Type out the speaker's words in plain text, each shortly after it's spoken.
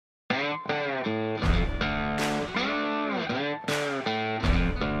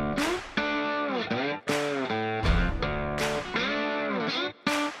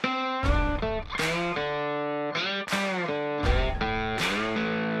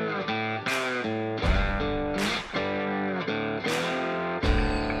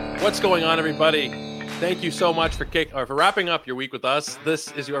What's going on, everybody? Thank you so much for wrapping up your week with us.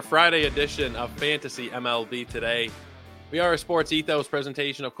 This is your Friday edition of Fantasy MLB Today. We are a Sports Ethos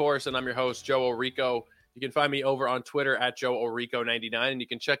presentation, of course, and I'm your host, Joe Orico. You can find me over on Twitter at JoeOrico99, and you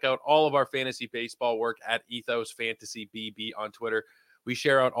can check out all of our fantasy baseball work at Ethos Fantasy BB on Twitter. We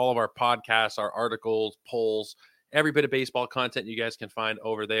share out all of our podcasts, our articles, polls, every bit of baseball content you guys can find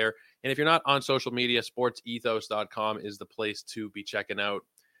over there. And if you're not on social media, sportsethos.com is the place to be checking out.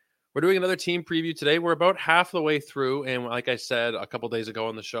 We're doing another team preview today. We're about half the way through, and like I said a couple days ago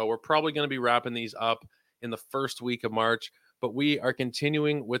on the show, we're probably going to be wrapping these up in the first week of March, but we are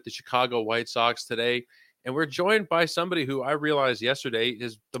continuing with the Chicago White Sox today, and we're joined by somebody who I realized yesterday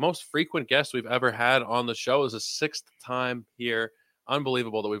is the most frequent guest we've ever had on the show. Is a sixth time here.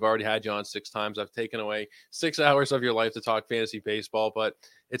 Unbelievable that we've already had you on 6 times. I've taken away 6 hours of your life to talk fantasy baseball, but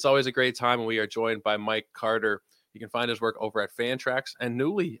it's always a great time, and we are joined by Mike Carter. You can find his work over at Fantrax and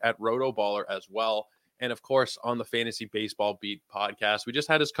newly at Rotoballer as well. And of course, on the Fantasy Baseball Beat podcast. We just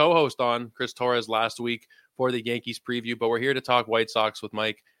had his co-host on, Chris Torres, last week for the Yankees preview, but we're here to talk White Sox with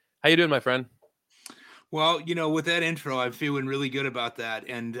Mike. How you doing, my friend? Well, with that intro, I'm feeling really good about that.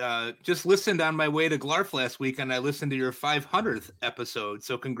 And just listened on my way to Glarf last week, and I listened to your 500th episode.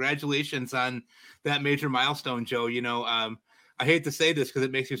 So congratulations on that major milestone, Joe. I hate to say this because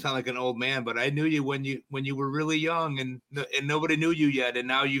it makes you sound like an old man, but I knew you when you were really young and nobody knew you yet. And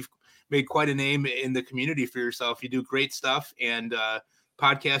now you've made quite a name in the community for yourself. You do great stuff, and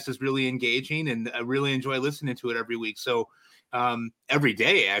podcast is really engaging, and I really enjoy listening to it every week. So every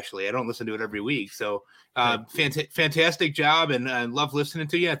day, actually, I don't listen to it every week. So fantastic job, and I love listening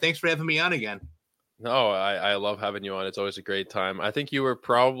to you. Thanks for having me on again. No, I love having you on. It's always a great time. I think you were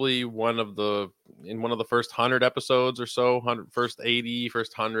probably one of the first 100 episodes or so, first 80,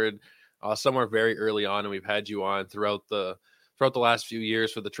 first 100, somewhere very early on, and we've had you on throughout the last few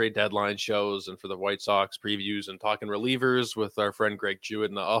years for the trade deadline shows and for the White Sox previews and talking relievers with our friend Greg Jewett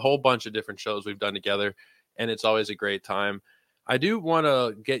and a whole bunch of different shows we've done together, and it's always a great time. I do want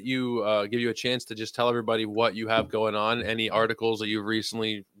to give you a chance to just tell everybody what you have going on, any articles that you've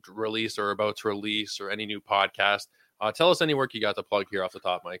recently released or about to release, or any new podcast. Tell us any work you got to plug here off the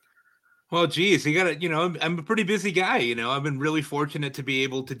top, Mike. Well, geez, you got to, I'm a pretty busy guy. I've been really fortunate to be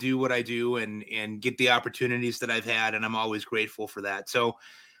able to do what I do and get the opportunities that I've had, and I'm always grateful for that. So,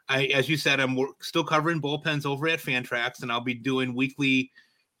 as you said, I'm still covering bullpens over at Fantrax, and I'll be doing weekly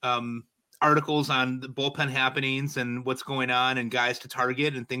articles on the bullpen happenings and what's going on and guys to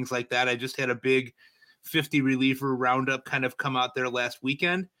target and things like that. I just had a big 50 reliever roundup kind of come out there last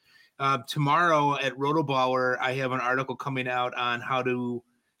weekend. Tomorrow at Rotoballer, I have an article coming out on how to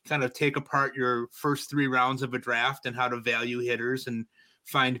kind of take apart your first 3 rounds of a draft and how to value hitters and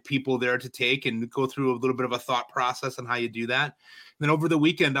find people there to take and go through a little bit of a thought process on how you do that. And then over the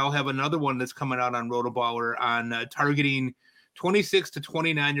weekend, I'll have another one that's coming out on Rotoballer on targeting 26 to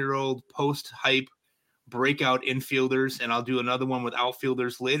 29-year-old post-hype breakout infielders, and I'll do another one with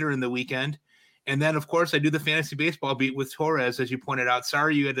outfielders later in the weekend. And then, of course, I do the Fantasy Baseball Beat with Torres, as you pointed out.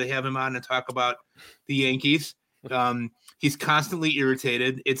 Sorry you had to have him on and talk about the Yankees. He's constantly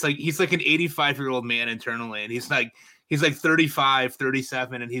irritated. It's like he's like an 85-year-old man internally, and he's like 35,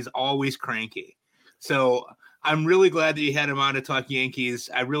 37, and he's always cranky. So I'm really glad that you had him on to talk Yankees.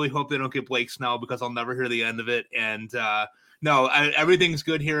 I really hope they don't get Blake Snell because I'll never hear the end of it. And no, everything's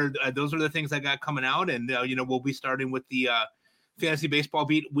good here. Those are the things I got coming out, and we'll be starting with the Fantasy Baseball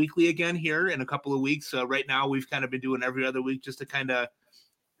Beat weekly again here in a couple of weeks. Right now, we've kind of been doing every other week just to kind of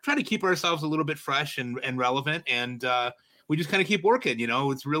try to keep ourselves a little bit fresh and relevant, and we just kind of keep working.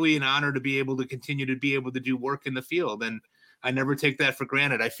 It's really an honor to be able to continue to be able to do work in the field, and I never take that for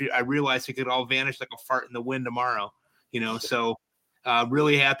granted. I realize it could all vanish like a fart in the wind tomorrow. So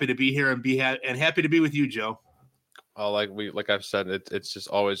really happy to be here and happy to be with you, Joe. Like I've said, it's just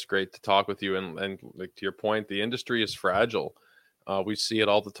always great to talk with you. And like to your point, the industry is fragile. We see it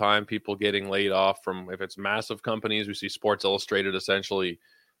all the time. People getting laid off from, if it's massive companies, we see Sports Illustrated essentially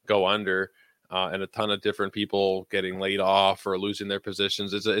go under, and a ton of different people getting laid off or losing their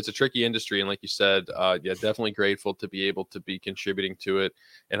positions. It's a tricky industry. And like you said, definitely grateful to be able to be contributing to it.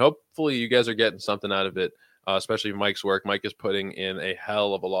 And hopefully you guys are getting something out of it, especially Mike's work. Mike is putting in a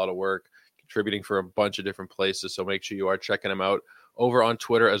hell of a lot of work, contributing for a bunch of different places. So make sure you are checking him out over on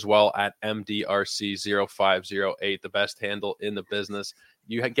Twitter as well at MDRC0508, the best handle in the business.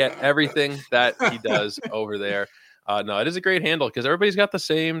 You get everything that he does over there. No, it is a great handle because everybody's got the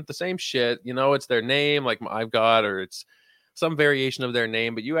same shit. It's their name like I've got, or it's some variation of their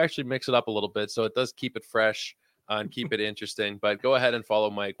name, but you actually mix it up a little bit. So it does keep it fresh and keep it interesting. But go ahead and follow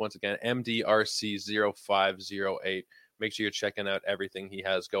Mike once again, MDRC0508. make sure you're checking out everything he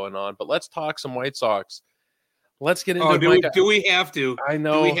has going on. But let's talk some White Sox. Let's get into do we have to? I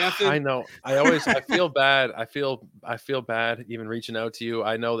know. Do we have to? I know. I feel bad. I feel bad even reaching out to you.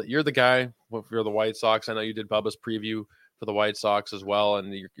 I know that you're the guy for the White Sox. I know you did Bubba's preview for the White Sox as well,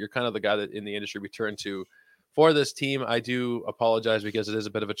 and you're kind of the guy that in the industry we turn to for this team. I do apologize because it is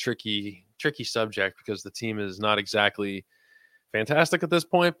a bit of a tricky subject because the team is not exactly fantastic at this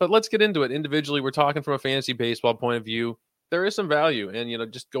point. But let's get into it individually. We're talking from a fantasy baseball point of view. There is some value,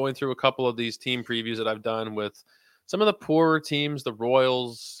 and just going through a couple of these team previews that I've done with some of the poorer teams, the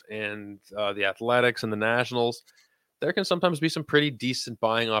Royals and the Athletics and the Nationals, there can sometimes be some pretty decent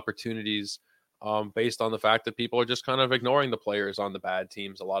buying opportunities based on the fact that people are just kind of ignoring the players on the bad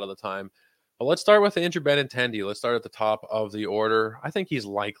teams a lot of the time. But let's start with Andrew Benintendi. Let's start at the top of the order. I think he's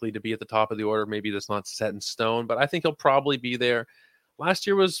likely to be at the top of the order. Maybe that's not set in stone, but I think he'll probably be there. Last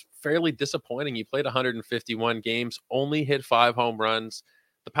year was fairly disappointing. He played 151 games, only hit 5 home runs.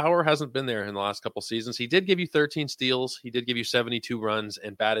 The power hasn't been there in the last couple seasons. He did give you 13 steals. He did give you 72 runs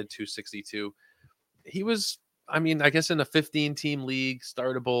and batted .262. He was, I guess in a 15-team league,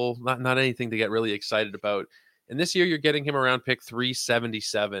 startable, not anything to get really excited about. And this year you're getting him around pick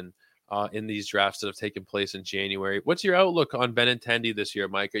 377 in these drafts that have taken place in January. What's your outlook on Benintendi this year,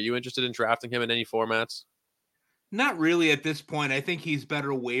 Mike? Are you interested in drafting him in any formats? Not really at this point. I think he's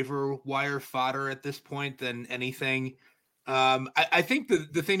better waiver wire fodder at this point than anything. I think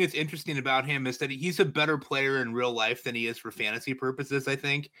the thing that's interesting about him is that he's a better player in real life than he is for fantasy purposes, I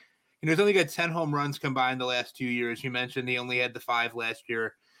think. He's only got 10 home runs combined the last 2 years. You mentioned he only had the 5 last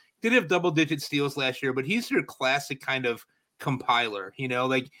year. Did have double-digit steals last year, but he's your classic kind of compiler.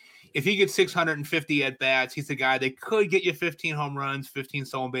 Like if he gets 650 at-bats, he's the guy that could get you 15 home runs, 15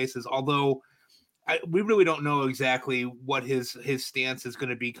 stolen bases, although we really don't know exactly what his stance is going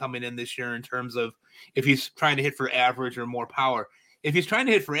to be coming in this year in terms of if he's trying to hit for average or more power. If he's trying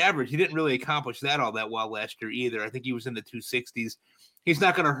to hit for average, he didn't really accomplish that all that well last year either. I think he was in the 260s. He's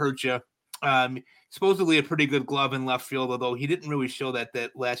not going to hurt you. Supposedly a pretty good glove in left field, although he didn't really show that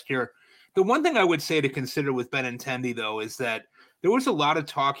last year. The one thing I would say to consider with Benintendi, though, is that there was a lot of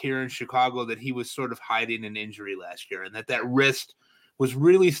talk here in Chicago that he was sort of hiding an injury last year and that wrist was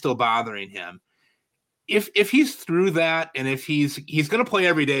really still bothering him. If he's through that and if he's going to play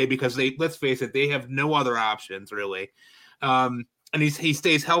every day because let's face it, they have no other options really. And he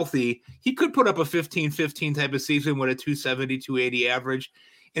stays healthy, he could put up a 15-15 type of season with a 270, 280 average.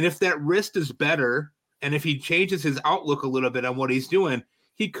 And if that wrist is better and if he changes his outlook a little bit on what he's doing,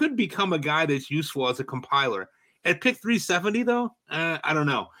 he could become a guy that's useful as a compiler. At pick 370, though, I don't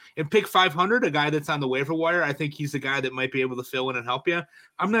know. At pick 500, a guy that's on the waiver wire, I think he's the guy that might be able to fill in and help you.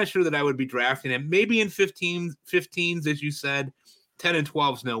 I'm not sure that I would be drafting him. Maybe in 15s, as you said, 10 and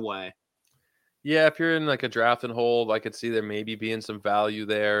 12s, no way. Yeah, if you're in like a draft and hold, I could see there maybe being some value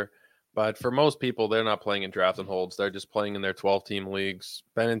there. But for most people, they're not playing in draft and holds. They're just playing in their 12-team leagues.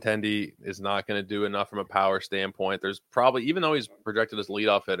 Benintendi is not going to do enough from a power standpoint. There's probably, even though he's projected as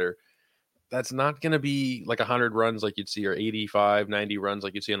leadoff hitter, that's not going to be like 100 runs like you'd see or 85, 90 runs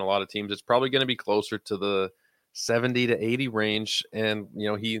like you see in a lot of teams. It's probably going to be closer to the 70 to 80 range. And,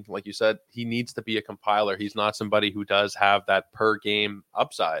 he, like you said, he needs to be a compiler. He's not somebody who does have that per game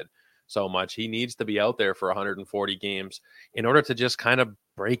upside so much. He needs to be out there for 140 games in order to just kind of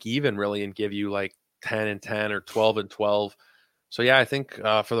break even really and give you like 10 and 10 or 12 and 12. So yeah, I think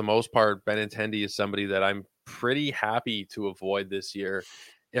for the most part, Benintendi is somebody that I'm pretty happy to avoid this year.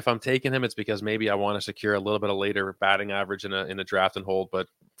 If I'm taking him, it's because maybe I want to secure a little bit of later batting average in a draft and hold. But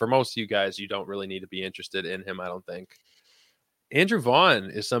for most of you guys, you don't really need to be interested in him, I don't think. Andrew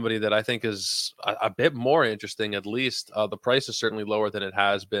Vaughn is somebody that I think is a bit more interesting, at least. The price is certainly lower than it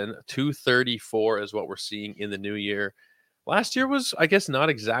has been. 234 is what we're seeing in the new year. Last year was, I guess, not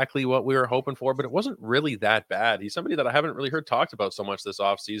exactly what we were hoping for, but it wasn't really that bad. He's somebody that I haven't really heard talked about so much this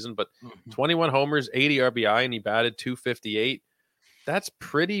offseason, but 21 homers, 80 RBI, and he batted 258. That's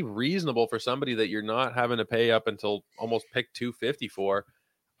pretty reasonable for somebody that you're not having to pay up until almost pick 250 for.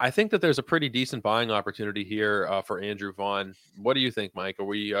 I think that there's a pretty decent buying opportunity here for Andrew Vaughn. What do you think, Mike? Are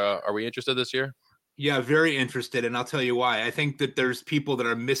we interested this year? Yeah, very interested, and I'll tell you why. I think that there's people that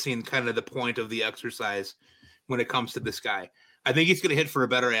are missing kind of the point of the exercise when it comes to this guy. I think he's going to hit for a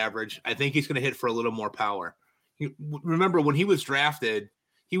better average. I think he's going to hit for a little more power. Remember, when he was drafted,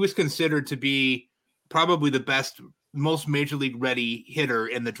 he was considered to be probably the best, most major league ready hitter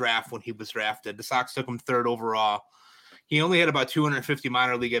in the draft when he was drafted. The Sox took him 3rd overall. He only had about 250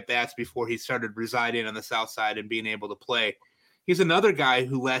 minor league at bats before he started residing on the South Side and being able to play. He's another guy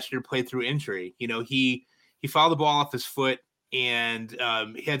who last year played through injury. He fouled the ball off his foot and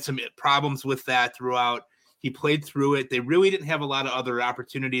he had some problems with that throughout. He played through it. They really didn't have a lot of other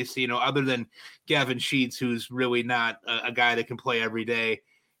opportunities, other than Gavin Sheets, who's really not a guy that can play every day.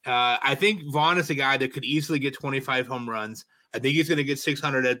 I think Vaughn is a guy that could easily get 25 home runs. I think he's going to get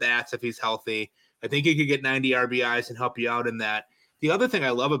 600 at bats if he's healthy. I think he could get 90 RBIs and help you out in that. The other thing I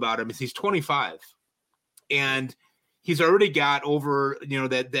love about him is he's 25, and he's already got over,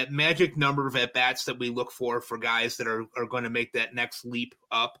 that magic number of at bats that we look for guys that are going to make that next leap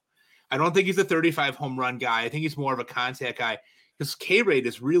up. I don't think he's a 35 home run guy. I think he's more of a contact guy. His K rate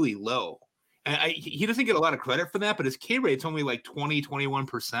is really low. And he doesn't get a lot of credit for that, but his K rate's only like 20,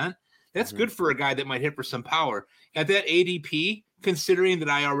 21%. That's good for a guy that might hit for some power. At that ADP, considering that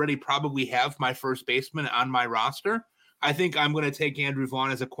I already probably have my first baseman on my roster, I think I'm going to take Andrew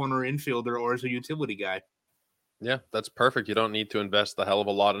Vaughn as a corner infielder or as a utility guy. Yeah, that's perfect. You don't need to invest the hell of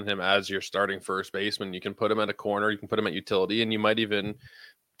a lot in him as your starting first baseman. You can put him at a corner, you can put him at utility, and you might even,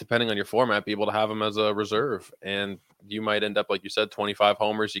 depending on your format, be able to have him as a reserve. And you might end up, like you said, 25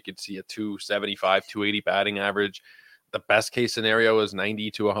 homers. You could see a 275, 280 batting average. The best case scenario is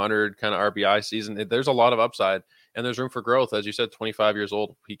 90 to 100 kind of RBI season. There's a lot of upside, and there's room for growth. As you said, 25 years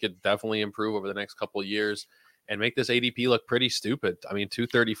old, he could definitely improve over the next couple of years and make this ADP look pretty stupid. I mean,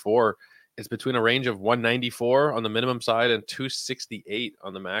 234 is between a range of 194 on the minimum side and 268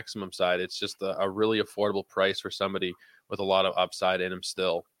 on the maximum side. It's just a really affordable price for somebody with a lot of upside in him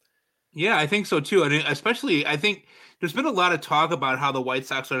still. Yeah, I think so too. And especially, I think there's been a lot of talk about how the White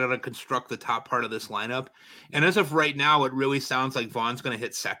Sox are going to construct the top part of this lineup. And as of right now, it really sounds like Vaughn's going to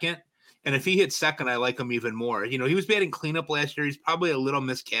hit second. And if he hits second, I like him even more. He was batting cleanup last year. He's probably a little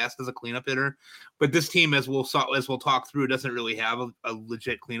miscast as a cleanup hitter. But this team, as we'll talk through, doesn't really have a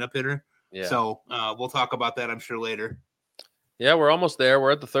legit cleanup hitter. Yeah. So we'll talk about that, I'm sure, later. Yeah, we're almost there.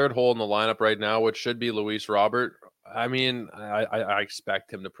 We're at the third hole in the lineup right now, which should be Luis Robert. I mean, I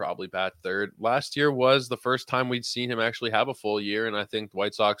expect him to probably bat third. Last year was the first time we'd seen him actually have a full year, and I think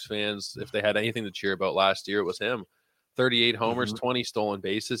White Sox fans, if they had anything to cheer about last year, it was him. 38 homers, 20 stolen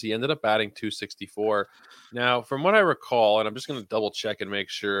bases. He ended up batting 264. Now, from what I recall, and I'm just going to double check and make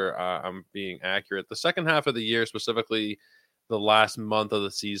sure I'm being accurate, the second half of the year, specifically the last month of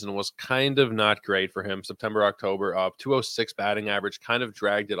the season, was kind of not great for him. September, October, 206 batting average, kind of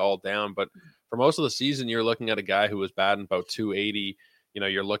dragged it all down, but for most of the season, you're looking at a guy who was batting about 280.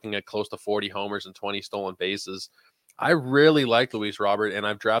 You're looking at close to 40 homers and 20 stolen bases. I really like Luis Robert, and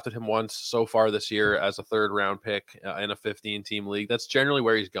I've drafted him once so far this year as a third-round pick in a 15-team league. That's generally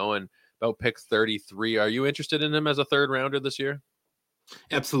where he's going, about pick 33. Are you interested in him as a third-rounder this year?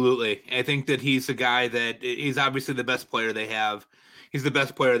 Absolutely. I think that he's a guy that he's obviously the best player they have. He's the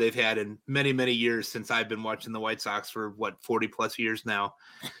best player they've had in many, many years since I've been watching the White Sox for, 40-plus years now.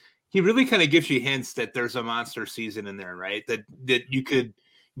 He really kind of gives you hints that there's a monster season in there, right? That you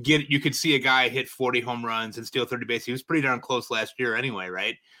could see a guy hit 40 home runs and steal 30 bases. He was pretty darn close last year anyway,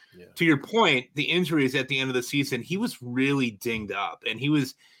 right? Yeah. To your point, the injuries at the end of the season, he was really dinged up, and he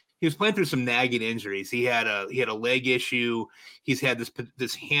was playing through some nagging injuries. He had a leg issue. He's had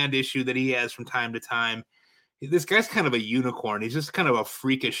this hand issue that he has from time to time. This guy's kind of a unicorn. He's just kind of a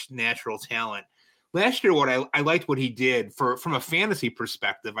freakish natural talent. Last year, what I liked what he did from a fantasy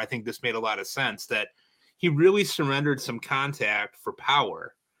perspective, I think this made a lot of sense, that he really surrendered some contact for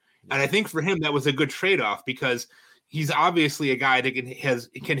power. And I think for him, that was a good trade-off because he's obviously a guy that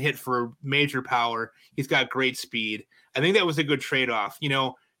can hit for major power. He's got great speed. I think that was a good trade-off. He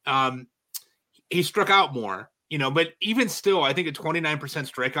struck out more, but even still, I think a 29%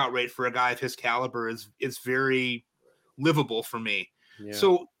 strikeout rate for a guy of his caliber is very livable for me. Yeah.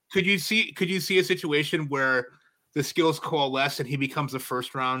 So could you see a situation where the skills coalesce and he becomes a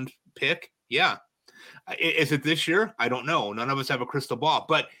first round pick? Yeah. Is it this year? I don't know. None of us have a crystal ball,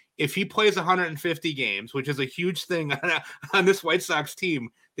 but if he plays 150 games, which is a huge thing on this White Sox team,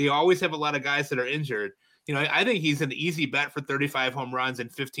 they always have a lot of guys that are injured. I think he's an easy bet for 35 home runs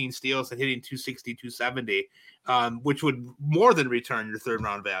and 15 steals and hitting 260, 270, which would more than return your third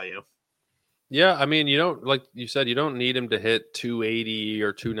round value. Yeah, I mean, like you said, you don't need him to hit 280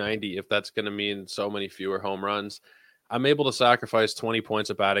 or 290 if that's going to mean so many fewer home runs. I'm able to sacrifice 20 points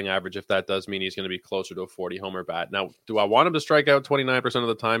of batting average if that does mean he's going to be closer to a 40 homer bat. Now, do I want him to strike out 29% of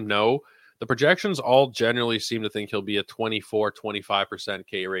the time? No. The projections all generally seem to think he'll be a 24, 25%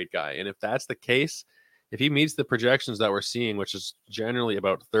 K rate guy. And if that's the case, if he meets the projections that we're seeing, which is generally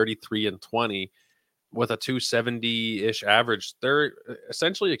about 33 and 20, with a 270-ish average, they're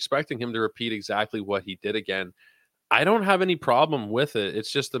essentially expecting him to repeat exactly what he did again. I don't have any problem with it.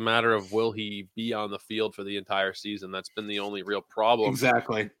 It's just a matter of, will he be on the field for the entire season? That's been the only real problem.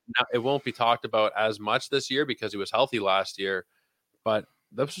 Exactly. Now, it won't be talked about as much this year because he was healthy last year, but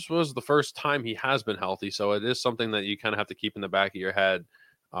this was the first time he has been healthy. So it is something that you kind of have to keep in the back of your head.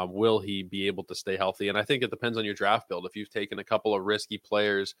 Will he be able to stay healthy? And I think it depends on your draft build. If you've taken a couple of risky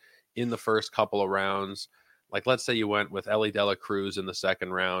players in the first couple of rounds, like let's say you went with Ellie Dela Cruz in the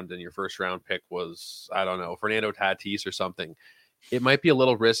second round and your first round pick was, I don't know, Fernando Tatis or something, it might be a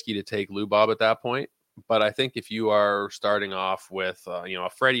little risky to take Lou Bob at that point. But I think if you are starting off with, a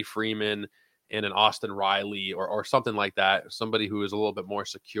Freddie Freeman and an Austin Riley or something like that, somebody who is a little bit more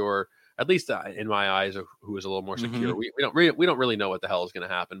secure, at least in my eyes, who is a little more secure. We don't really know what the hell is going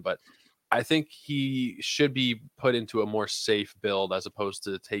to happen, but I think he should be put into a more safe build as opposed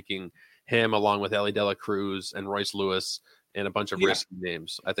to taking him along with Ellie Dela Cruz and Royce Lewis and a bunch of risky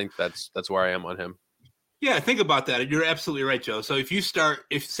names. I think that's where I am on him. Yeah, think about that. You're absolutely right, Joe. So if you start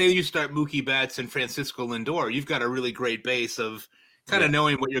Mookie Betts and Francisco Lindor, you've got a really great base of kind of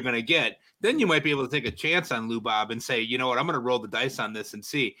knowing what you're going to get. Then you might be able to take a chance on Lou Bob and say, you know what, I'm going to roll the dice on this and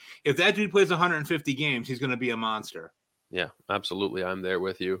see. If that dude plays 150 games, he's going to be a monster. Yeah, absolutely. I'm there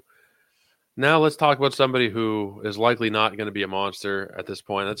with you. Now let's talk about somebody who is likely not going to be a monster at this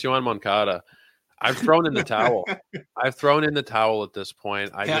point. That's Yoan Moncada. I've thrown in the towel. I've thrown in the towel at this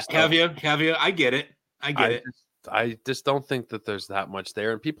point. Have you? I get it. I just don't think that there's that much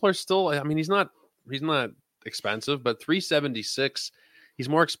there. And people are still, I mean, he's not expensive, but 376, he's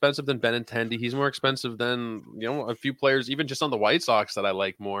more expensive than Benintendi. He's more expensive than, a few players, even just on the White Sox that I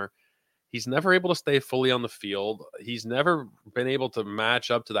like more. He's never able to stay fully on the field. He's never been able to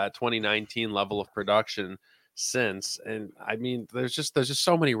match up to that 2019 level of production since. And I mean, there's just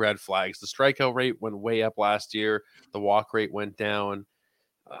so many red flags. The strikeout rate went way up last year. The walk rate went down.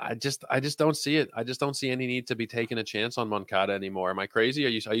 I just don't see it. I just don't see any need to be taking a chance on Moncada anymore. Am I crazy?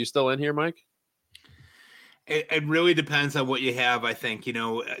 Are you still in here, Mike? It really depends on what you have. I think,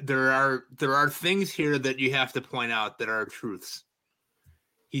 there are things here that you have to point out that are truths.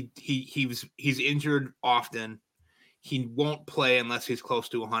 He's injured often. He won't play unless he's close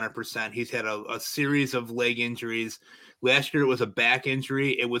to 100%. He's had a series of leg injuries. Last year it was a back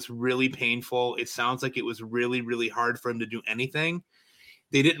injury. It was really painful. It sounds like it was really, really hard for him to do anything.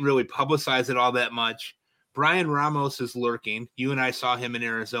 They didn't really publicize it all that much. Brian Ramos is lurking. You and I saw him in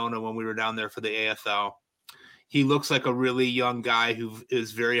Arizona when we were down there for the AFL. He looks like a really young guy who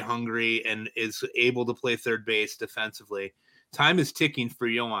is very hungry and is able to play third base defensively. Time is ticking for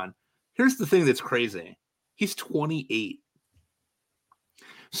Yoan. Here's the thing that's crazy. He's 28.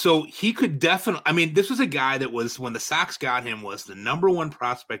 So he could definitely, I mean, this was a guy that was, when the Sox got him, was the number one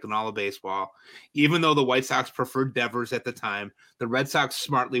prospect in all of baseball. Even though the White Sox preferred Devers at the time, the Red Sox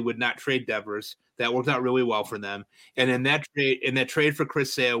smartly would not trade Devers. That worked out really well for them. And in that trade for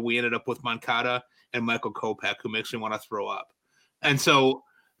Chris Sale, we ended up with Moncada and Michael Kopech, who makes me want to throw up. And so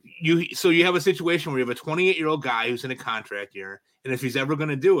you have a situation where you have a 28-year-old guy who's in a contract year, and if he's ever going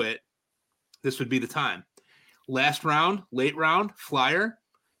to do it, this would be the time. Last round, late round, flyer.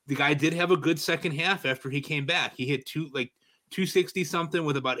 The guy did have a good second half after he came back. He hit 260 something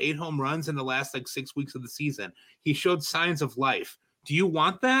with about 8 home runs in the last 6 weeks of the season. He showed signs of life. Do you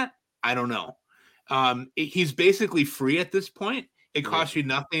want that? I don't know. He's basically free at this point. It costs you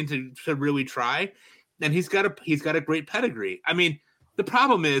nothing to really try, and he's got a great pedigree. I mean, the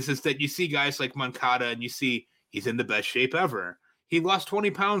problem is that you see guys like Moncada and you see he's in the best shape ever. He lost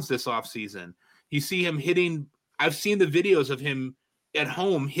 20 pounds this offseason. You see him hitting. I've seen the videos of him at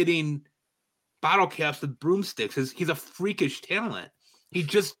home hitting bottle caps with broomsticks. He's a freakish talent. He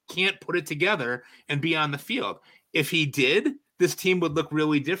just can't put it together and be on the field. If he did, this team would look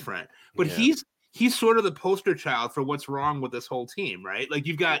really different. But he's sort of the poster child for what's wrong with this whole team, right? Like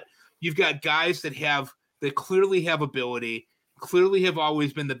you've got guys that clearly have ability, clearly have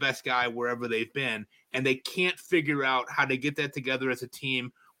always been the best guy wherever they've been, and they can't figure out how to get that together as a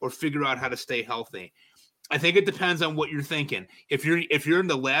team or figure out how to stay healthy. I think it depends on what you're thinking. If you're in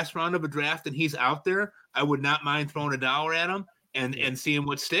the last round of a draft and he's out there, I would not mind throwing $1 at him and seeing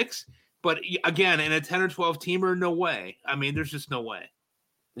what sticks. But again, in a 10 or 12 teamer, no way. I mean, there's just no way.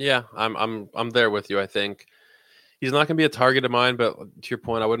 Yeah, I'm there with you. I think he's not going to be a target of mine, but to your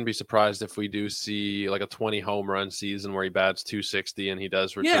point, I wouldn't be surprised if we do see like a 20 home run season where he bats 260 and he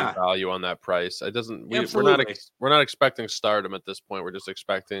does return value on that price. It doesn't. We're not expecting stardom at this point. We're just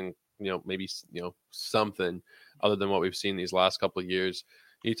expecting maybe something other than what we've seen these last couple of years.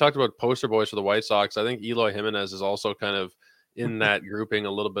 You talked about poster boys for the White Sox. I think Eloy Jimenez is also kind of in that grouping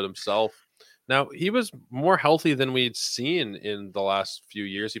a little bit himself. Now, he was more healthy than we'd seen in the last few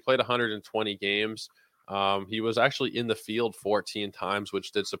years. He played 120 games. He was actually in the field 14 times,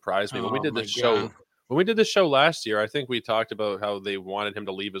 which did surprise me. When we did this show last year, I think we talked about how they wanted him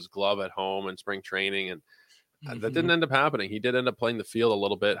to leave his glove at home in spring training. And That didn't end up happening. He did end up playing the field a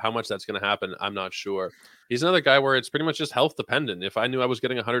little bit. How much that's going to happen, I'm not sure. He's another guy where it's pretty much just health dependent. If I knew I was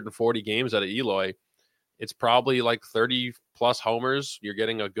getting 140 games out of Eloy, it's probably like 30 plus homers. You're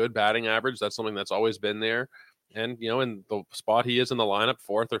getting a good batting average. That's something that's always been there. And, in the spot he is in the lineup,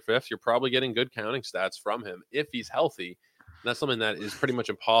 fourth or fifth, you're probably getting good counting stats from him if he's healthy. And that's something that is pretty much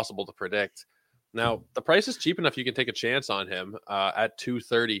impossible to predict. Now, the price is cheap enough you can take a chance on him at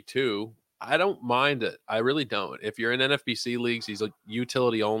 232. I don't mind it. I really don't. If you're in NFBC leagues, he's a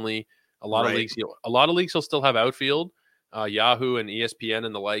utility only. A lot of leagues, he'll still have outfield. Yahoo and ESPN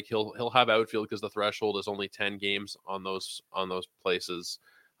and the like, he'll have outfield because the threshold is only 10 games on those places.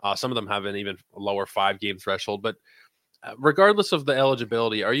 Some of them have an even lower 5-game threshold. But regardless of the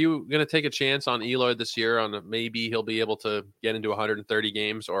eligibility, are you going to take a chance on Eloy this year on maybe he'll be able to get into 130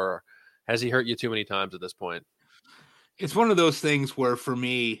 games, or has he hurt you too many times at this point? It's one of those things where for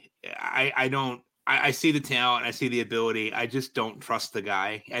me, I see the talent, I see the ability. I just don't trust the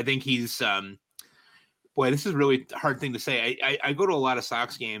guy. I think he's, this is a really hard thing to say. I go to a lot of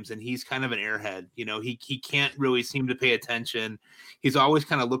Sox games and he's kind of an airhead. He can't really seem to pay attention. He's always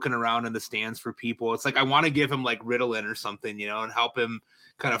kind of looking around in the stands for people. It's like, I want to give him like Ritalin or something, and help him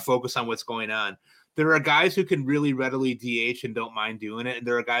kind of focus on what's going on. There are guys who can really readily DH and don't mind doing it. And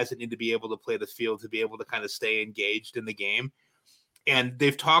there are guys that need to be able to play the field to be able to kind of stay engaged in the game. And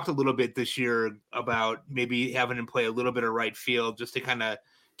they've talked a little bit this year about maybe having him play a little bit of right field just to kind of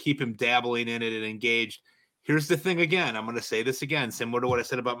keep him dabbling in it and engaged. Here's the thing again. I'm going to say this again, similar to what I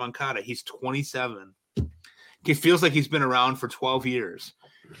said about Moncada. He's 27. It feels like he's been around for 12 years.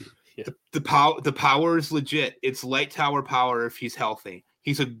 Yeah. The power is legit. It's light tower power if he's healthy.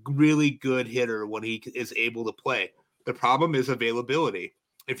 He's a really good hitter when he is able to play. The problem is availability.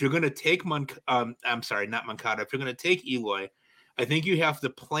 If you're going to take not Moncada. If you're going to take Eloy, I think you have to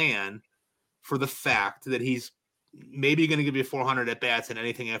plan for the fact that he's maybe going to give you 400 at bats, and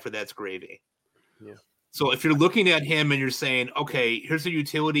anything after that's gravy. Yeah. So if you're looking at him and you're saying, okay, here's a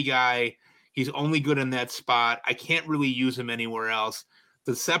utility guy. He's only good in that spot. I can't really use him anywhere else.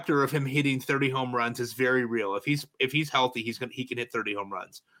 The scepter of him hitting 30 home runs is very real. If he's healthy, he can hit 30 home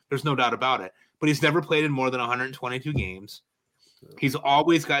runs. There's no doubt about it. But he's never played in more than 122 games. He's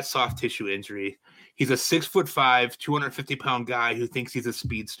always got soft tissue injury. He's a 6'5", 250-pound guy who thinks he's a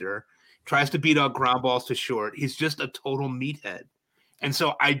speedster, tries to beat out ground balls to short. He's just a total meathead. And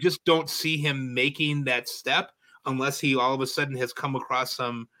so I just don't see him making that step unless he all of a sudden has come across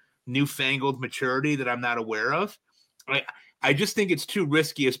some newfangled maturity that I'm not aware of. I just think it's too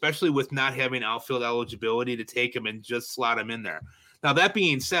risky, especially with not having outfield eligibility, to take him and just slot him in there. Now, that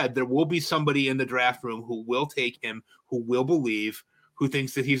being said, there will be somebody in the draft room who will take him, who will believe, who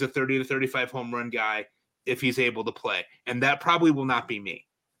thinks that he's a 30 to 35 home run guy if he's able to play. And that probably will not be me.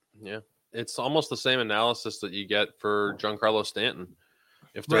 Yeah. It's almost the same analysis that you get for Giancarlo Stanton.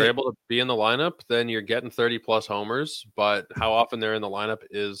 If they're able to be in the lineup, then you're getting 30 plus homers. But how often they're in the lineup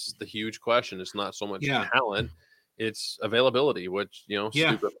is the huge question. It's not so much talent. It's availability, which,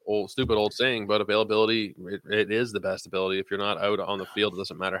 stupid old saying, but availability, it is the best ability. If you're not out on the field, it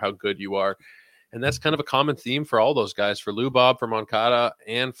doesn't matter how good you are. And that's kind of a common theme for all those guys, for Lubob, for Moncada,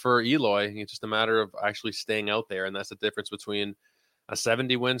 and for Eloy. It's just a matter of actually staying out there. And that's the difference between a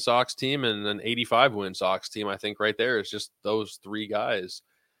 70-win Sox team and an 85-win Sox team. I think right there is just those three guys.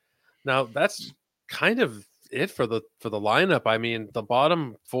 Now, that's kind of it for the lineup. I mean, the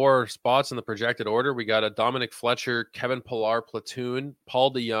bottom four spots in the projected order, we got a Dominic Fletcher, Kevin Pillar platoon,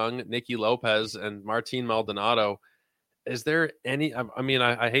 Paul DeYoung, Nicky Lopez, and Martin Maldonado. Is there any? I mean,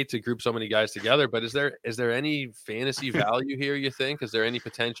 I hate to group so many guys together, but is there any fantasy value here? You think? Is there any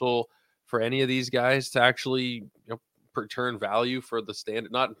potential for any of these guys to actually return value for the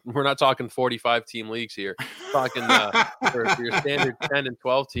standard? We're not talking 45 team leagues here. We're talking for your standard 10 and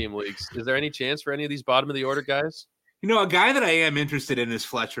 12 team leagues. Is there any chance for any of these bottom of the order guys? A guy that I am interested in is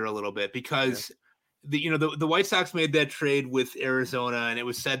Fletcher a little bit, because the White Sox made that trade with Arizona, and it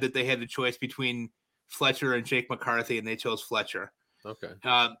was said that they had the choice between Fletcher and Jake McCarthy, and they chose Fletcher. Okay.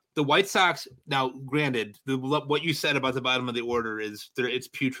 The White Sox, now granted, what you said about the bottom of the order it's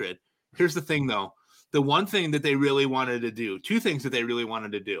putrid. Here's the thing, though. The one thing that they really wanted to do, two things that they really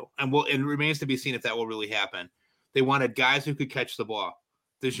wanted to do, and it remains to be seen if that will really happen. They wanted guys who could catch the ball.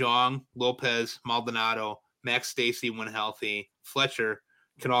 DeJong, Lopez, Maldonado, Max Stacy when healthy, Fletcher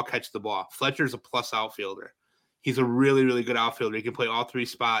can all catch the ball. Fletcher's a plus outfielder. He's a really, really good outfielder. He can play all three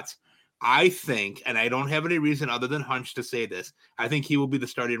spots. I think, and I don't have any reason other than hunch to say this, I think he will be the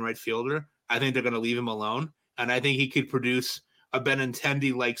starting right fielder. I think they're going to leave him alone, and I think he could produce a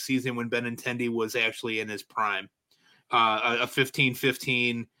Benintendi-like season when Benintendi was actually in his prime. A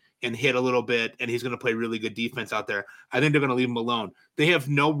 15-15, and hit a little bit, and he's going to play really good defense out there. I think they're going to leave him alone. They have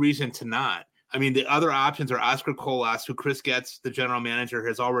no reason to not. I mean, the other options are Oscar Colas, who Chris Getz, the general manager,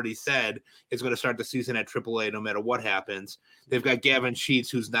 has already said is going to start the season at AAA no matter what happens. They've got Gavin Sheets,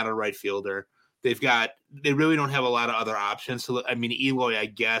 who's not a right fielder. They really don't have a lot of other options. So, I mean, Eloy, I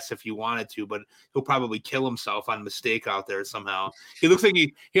guess, if you wanted to, but he'll probably kill himself on mistake out there somehow. He looks like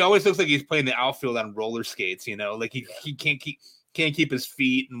he always looks like he's playing the outfield on roller skates, like he can't keep his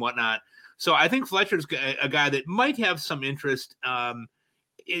feet and whatnot. So I think Fletcher's a guy that might have some interest,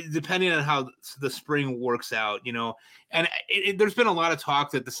 depending on how the spring works out, and there's been a lot of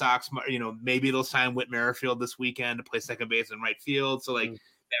talk that the Sox, maybe they'll sign Whit Merrifield this weekend to play second base and right field. So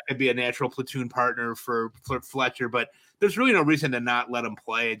that could be a natural platoon partner for Fletcher, but there's really no reason to not let him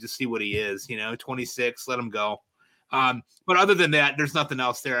play and just see what he is, 26, let him go. But other than that, there's nothing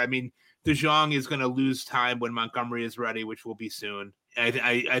else there. I mean, DeJong is going to lose time when Montgomery is ready, which will be soon.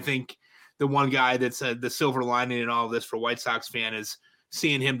 I think the one guy that's the silver lining in all of this for White Sox fan is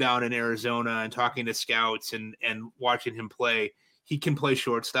seeing him down in Arizona and talking to scouts and watching him play. He can play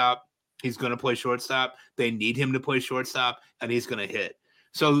shortstop. He's going to play shortstop. They need him to play shortstop, and he's going to hit.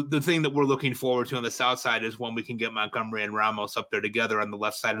 So the thing that we're looking forward to on the south side is when we can get Montgomery and Ramos up there together on the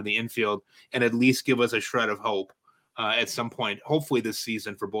left side of the infield and at least give us a shred of hope at some point, hopefully this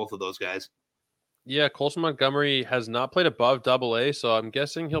season for both of those guys. Yeah, Colson Montgomery has not played above AA, so I'm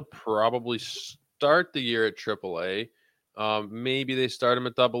guessing he'll probably start the year at AAA. Maybe they start him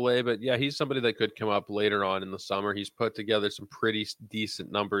at AA, but yeah, he's somebody that could come up later on in the summer. He's put together some pretty decent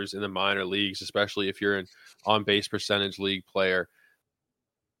numbers in the minor leagues, especially if you're an on-base percentage league player.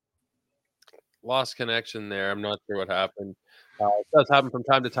 Lost connection there. I'm not sure what happened. It does happen from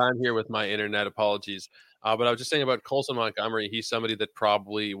time to time here with my internet. Apologies. But I was just saying about Colson Montgomery. He's somebody that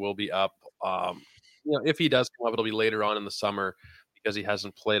probably will be up. If he does come up, it'll be later on in the summer because he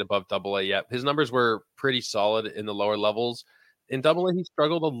hasn't played above AA yet. His numbers were pretty solid in the lower levels. In AA, he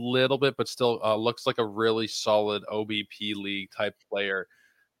struggled a little bit, but still looks like a really solid OBP league type player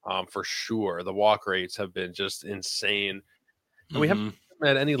for sure. The walk rates have been just insane. And we haven't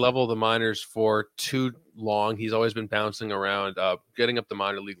at any level of the minors for too long. He's always been bouncing around, getting up the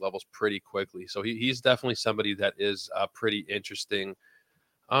minor league levels pretty quickly. So he's definitely somebody that is pretty interesting.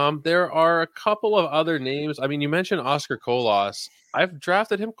 There are a couple of other names. I mean, you mentioned Oscar Colas. I've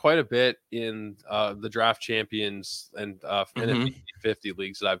drafted him quite a bit in the draft champions and NFT 50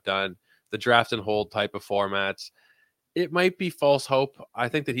 leagues that I've done, the draft and hold type of formats. It might be false hope. I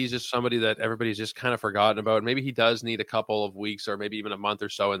think that he's just somebody that everybody's just kind of forgotten about. Maybe he does need a couple of weeks or maybe even a month or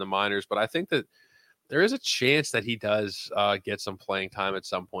so in the minors, but I think that there is a chance that he does get some playing time at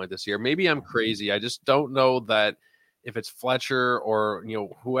some point this year. Maybe I'm crazy. I just don't know that if it's Fletcher or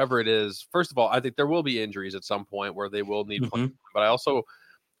whoever it is. First of all, I think there will be injuries at some point where they will need playing time, but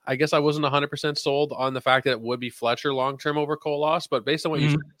I guess I wasn't 100% sold on the fact that it would be Fletcher long-term over Colas, but based on what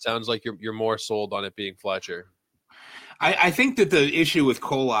you said, it sounds like you're more sold on it being Fletcher. I think that the issue with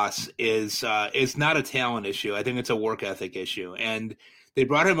Colas is not a talent issue. I think it's a work ethic issue. And they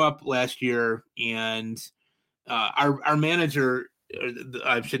brought him up last year, and our manager,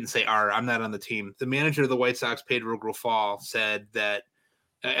 I shouldn't say I'm not on the team. The manager of the White Sox, Pedro Grifol, said that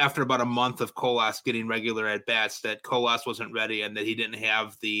after about a month of Colas getting regular at bats, that Colas wasn't ready and that he didn't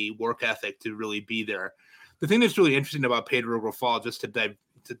have the work ethic to really be there. The thing that's really interesting about Pedro Grifol, just to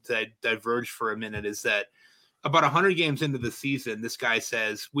diverge for a minute, is that about 100 games into the season, this guy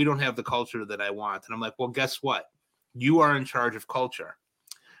says, we don't have the culture that I want. And I'm like, well, guess what? You are in charge of culture.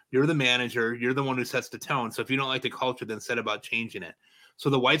 You're the manager. You're the one who sets the tone. So if you don't like the culture, then set about changing it.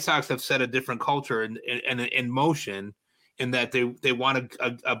 So the White Sox have set a different culture in motion in that they want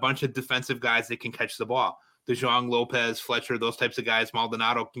a bunch of defensive guys that can catch the ball. DeJong, Lopez, Fletcher, those types of guys,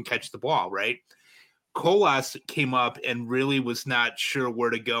 Maldonado can catch the ball, right? Colas came up and really was not sure where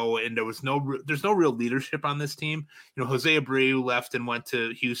to go, and there's no real leadership on this team. Jose Abreu left and went to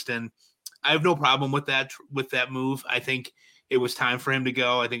Houston. I have no problem with that move. I think it was time for him to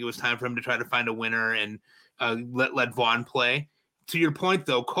go. I think it was time for him to try to find a winner and let Vaughn play. To your point,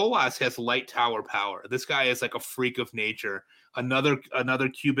 though, Colas has light tower power. This guy is like a freak of nature. Another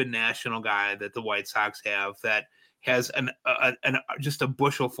Cuban national guy that the White Sox have that has just a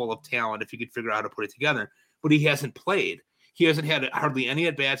bushel full of talent if you could figure out how to put it together. But he hasn't played. He hasn't had hardly any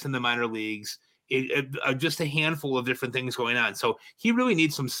at-bats in the minor leagues, just a handful of different things going on. So he really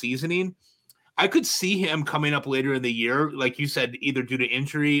needs some seasoning. I could see him coming up later in the year, like you said, either due to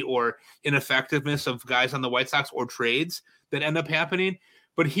injury or ineffectiveness of guys on the White Sox or trades that end up happening.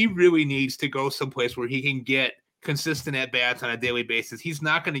 But he really needs to go someplace where he can get consistent at-bats on a daily basis. He's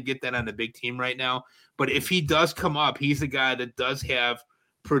not going to get that on a big team right now. But if he does come up, he's a guy that does have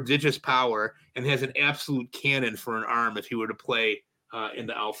prodigious power and has an absolute cannon for an arm if he were to play in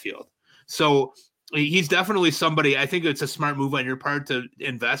the outfield. So he's definitely somebody. I think it's a smart move on your part to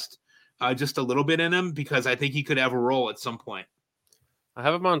invest just a little bit in him, because I think he could have a role at some point. I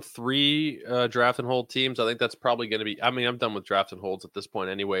have him on 3 draft and hold teams. I think that's probably going to be. I mean, I'm done with draft and holds at this point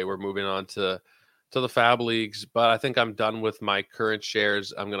anyway. We're moving on to the fab leagues, but I think I'm done with my current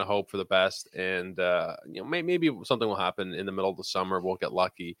shares. I'm going to hope for the best, and maybe something will happen in the middle of the summer. We'll get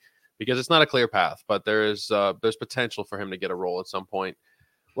lucky because it's not a clear path, but there's potential for him to get a role at some point.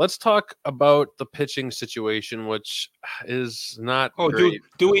 Let's talk about the pitching situation, which is not. Oh, great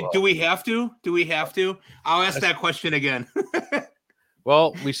do we have to? Do we have to? I'll ask that question again.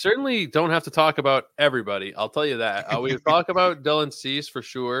 Well, we certainly don't have to talk about everybody. I'll tell you that. We talk about Dylan Cease for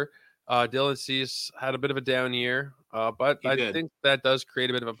sure. Dylan Cease had a bit of a down year, but I think that does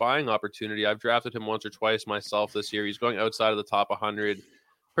create a bit of a buying opportunity. I've drafted him once or twice myself this year. He's going outside of the top 100.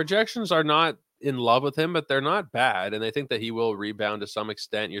 Projections are not in love with him, but they're not bad, and I think that he will rebound to some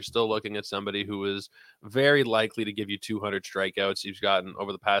extent. You're still looking at somebody who is very likely to give you 200 strikeouts. He's gotten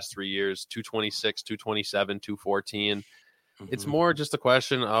over the past 3 years, 226, 227, 214. It's more just a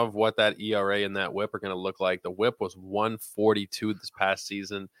question of what that ERA and that WHIP are going to look like. The WHIP was 142 this past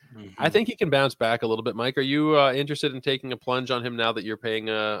season. I think he can bounce back a little bit. Mike, are you interested in taking a plunge on him now that you're paying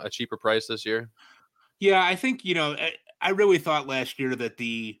a cheaper price this year? Yeah, I think, I really thought last year that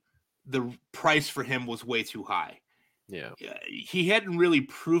the price for him was way too high. Yeah. He hadn't really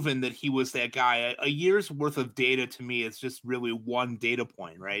proven that he was that guy. A year's worth of data to me is just really one data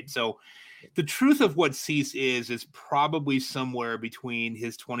point, right? So the truth of what Cease is probably somewhere between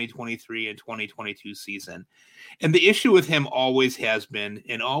his 2023 and 2022 season. And the issue with him always has been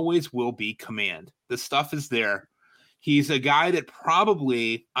and always will be command. The stuff is there. He's a guy that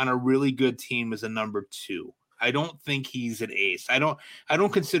probably on a really good team is a number 2. I don't think he's an ace. I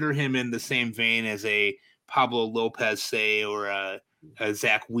don't consider him in the same vein as a Pablo Lopez, say, or a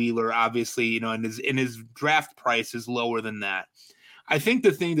Zach Wheeler. Obviously, and his draft price is lower than that. I think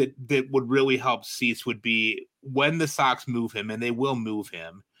the thing that would really help Cease would be when the Sox move him, and they will move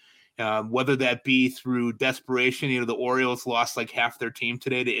him, whether that be through desperation. The Orioles lost like half their team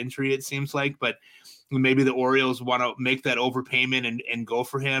today to injury, it seems like, but maybe the Orioles want to make that overpayment and go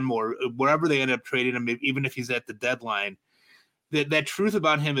for him, or wherever they end up trading him, even if he's at the deadline. That truth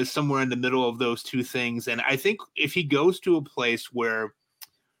about him is somewhere in the middle of those two things. And I think if he goes to a place where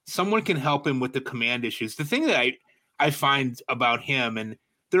someone can help him with the command issues, the thing that I find about him, and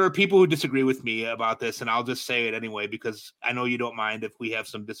there are people who disagree with me about this, and I'll just say it anyway, because I know you don't mind if we have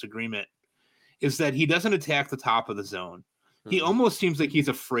some disagreement, is that he doesn't attack the top of the zone. He almost seems like he's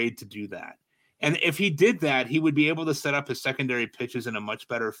afraid to do that. And if he did that, he would be able to set up his secondary pitches in a much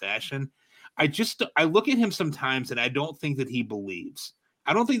better fashion. I look at him sometimes and I don't think that he believes.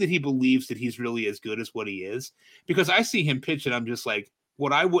 I don't think that he believes that he's really as good as what he is, because I see him pitch and I'm just like,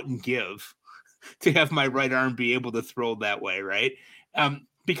 what I wouldn't give to have my right arm be able to throw that way, right?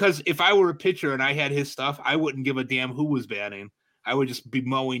 Because if I were a pitcher and I had his stuff, I wouldn't give a damn who was batting. I would just be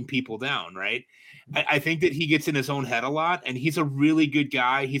mowing people down, right? I think that he gets in his own head a lot, and he's a really good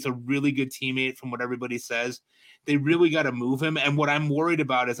guy. He's a really good teammate from what everybody says. They really got to move him. And what I'm worried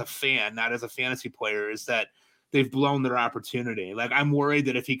about as a fan, not as a fantasy player, is that they've blown their opportunity. Like, I'm worried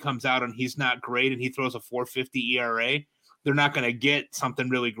that if he comes out and he's not great and he throws a 4.50 ERA, they're not going to get something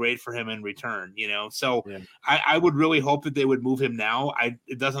really great for him in return, So yeah. I would really hope that they would move him now.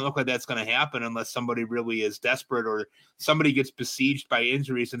 It doesn't look like that's going to happen unless somebody really is desperate or somebody gets besieged by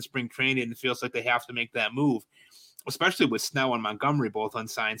injuries in spring training and feels like they have to make that move, especially with Snell and Montgomery both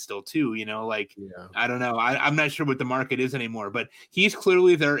unsigned still too, I don't know. I'm not sure what the market is anymore, but he's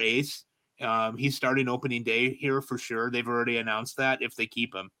clearly their ace. He's starting opening day here for sure. They've already announced that if they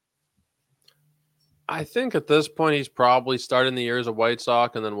keep him. I think at this point he's probably starting the year as a White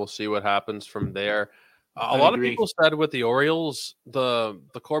Sox, and then we'll see what happens from there. A lot of people said with the Orioles, the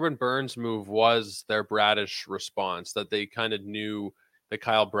Corbin Burns move was their Bradish response, that they kind of knew that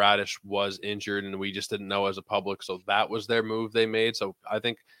Kyle Bradish was injured and we just didn't know as a public. So that was their move they made. So I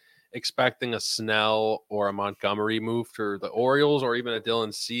think expecting a Snell or a Montgomery move for the Orioles or even a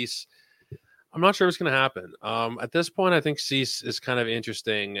Dylan Cease, I'm not sure what's going to happen. At this point, I think Cease is kind of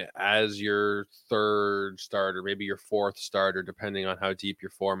interesting as your third starter, maybe your fourth starter, depending on how deep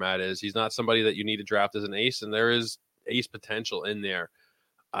your format is. He's not somebody that you need to draft as an ace, and there is ace potential in there.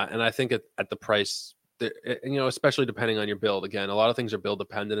 And I think at the price, especially depending on your build. Again, a lot of things are build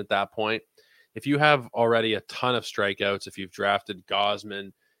dependent at that point. If you have already a ton of strikeouts, if you've drafted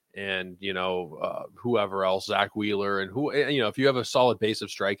Gausman and whoever else, Zach Wheeler, and if you have a solid base of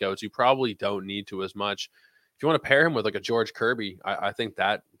strikeouts, you probably don't need to as much. if you want to pair him with like a George Kirby, I think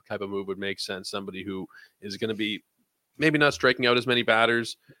that type of move would make sense. Somebody who is going to be maybe not striking out as many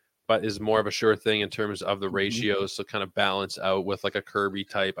batters, but is more of a sure thing in terms of the ratios. So kind of balance out with like a Kirby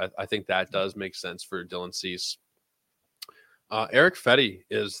type. I think that does make sense for Dylan Cease. Eric Fetty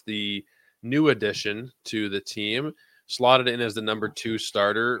is the new addition to the team, slotted in as the number 2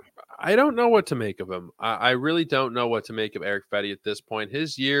 starter. I don't know what to make of him. I really don't know what to make of Eric Fetty at this point.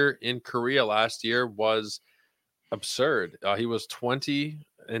 His year in Korea last year was absurd. He was 20-6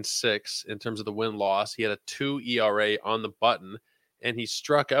 in terms of the win-loss. He had a 2 ERA on the button, and he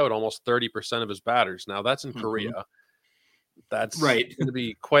struck out almost 30% of his batters. Now, that's in Korea. That's right. going to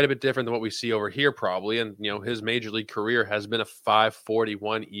be quite a bit different than what we see over here, probably. And, his major league career has been a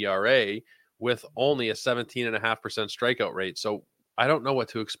 5.41 ERA with only a 17.5% strikeout rate. So I don't know what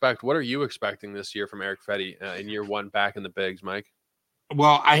to expect. What are you expecting this year from Eric Fetty in year 1 back in the bigs, Mike?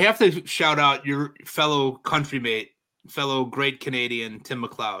 Well, I have to shout out your fellow countrymate, fellow great Canadian, Tim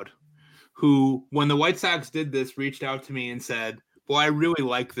McLeod, who, when the White Sox did this, reached out to me and said, "Well, I really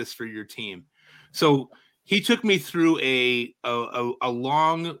like this for your team." So he took me through a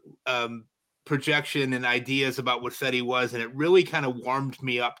long projection and ideas about what Fetty was, and it really kind of warmed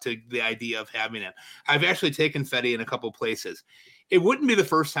me up to the idea of having him. I've actually taken Fetty in a couple places. It wouldn't be the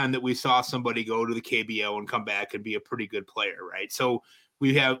first time that we saw somebody go to the KBO and come back and be a pretty good player, right? So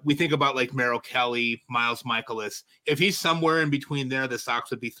we think about like Merrill Kelly, Miles Michaelis. If he's somewhere in between there, the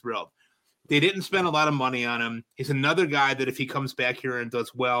Sox would be thrilled. They didn't spend a lot of money on him. He's another guy that if he comes back here and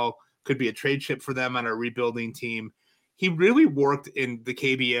does well, could be a trade chip for them on a rebuilding team. He really worked in the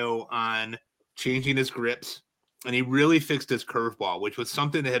KBO on changing his grips, and he really fixed his curveball, which was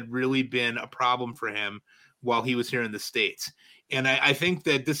something that had really been a problem for him while he was here in the States. And I think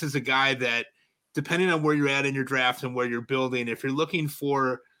that this is a guy that, depending on where you're at in your draft and where you're building, if you're looking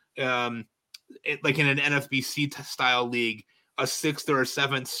for, like in an NFBC style league, a 6th or a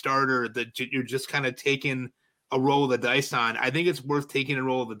 7th starter that you're just kind of taking a roll of the dice on, I think it's worth taking a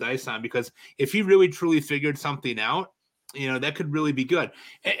roll of the dice on, because if he really truly figured something out, that could really be good.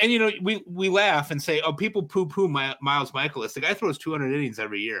 And we laugh and say, oh, people poo-poo Miles Michaelis. The guy throws 200 innings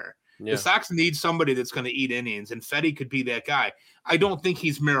every year. Yeah. The Sox need somebody that's going to eat innings, and Fetty could be that guy. I don't think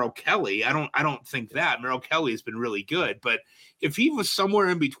he's Merrill Kelly. I don't think that. Merrill Kelly has been really good, but if he was somewhere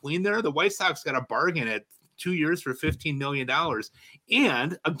in between there, the White Sox got a bargain at 2 years for $15 million.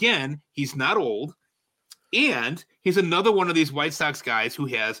 And again, he's not old, and he's another one of these White Sox guys who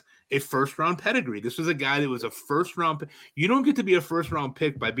has a first-round pedigree. This was a guy that was a first-round. You don't get to be a first-round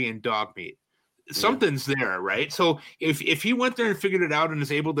pick by being dog meat. Something's there, right? So if he went there and figured it out and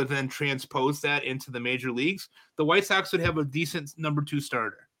is able to then transpose that into the major leagues, the White Sox would have a decent number 2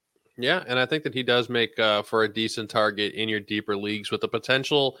 starter. Yeah, and I think that he does make for a decent target in your deeper leagues, with the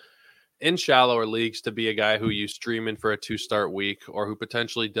potential in shallower leagues to be a guy who you stream in for a 2-start week, or who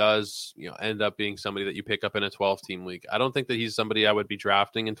potentially does end up being somebody that you pick up in a 12-team league. I don't think that he's somebody I would be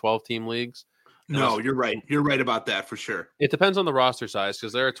drafting in 12-team leagues. No, you're right. You're right about that for sure. It depends on the roster size,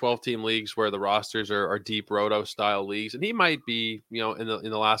 because there are 12-team leagues where the rosters are deep roto style leagues, and he might be, in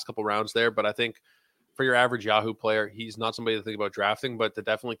the last couple rounds there. But I think for your average Yahoo player, he's not somebody to think about drafting, but to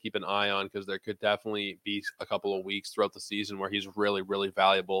definitely keep an eye on, because there could definitely be a couple of weeks throughout the season where he's really, really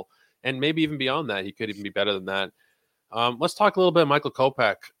valuable, and maybe even beyond that, he could even be better than that. Let's talk a little bit of Michael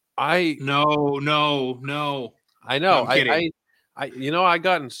Kopech. No. I know. I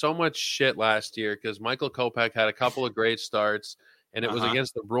got in so much shit last year because Michael Kopech had a couple of great starts, and it was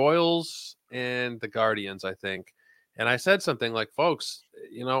against the Royals and the Guardians, I think. And I said something like, folks,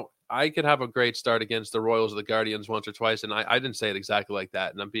 I could have a great start against the Royals or the Guardians once or twice. And I didn't say it exactly like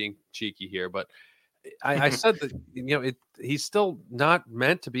that, and I'm being cheeky here, but I said that, he's still not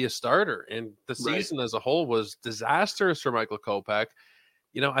meant to be a starter. And the season as a whole was disastrous for Michael Kopech.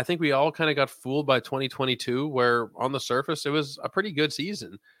 I think we all kind of got fooled by 2022, where on the surface, it was a pretty good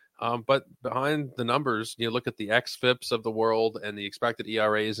season. But behind the numbers, you look at the xFIPs of the world and the expected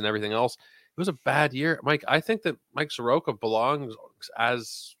ERAs and everything else, it was a bad year. Mike, I think that Mike Soroka belongs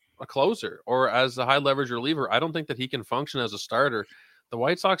as a closer or as a high leverage reliever. I don't think that he can function as a starter. The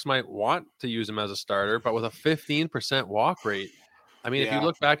White Sox might want to use him as a starter, but with a 15% walk rate. I mean, if you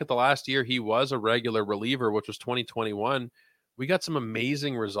look back at the last year, he was a regular reliever, which was 2021. We got some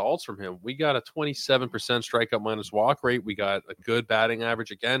amazing results from him. We got a 27% strikeout minus walk rate. We got a good batting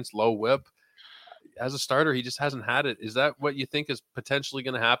average against, low whip. As a starter, he just hasn't had it. Is that what you think is potentially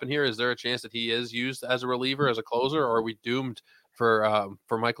going to happen here? Is there a chance that he is used as a reliever, as a closer, or are we doomed for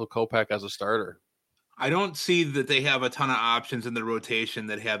Michael Kopech as a starter? I don't see that they have a ton of options in the rotation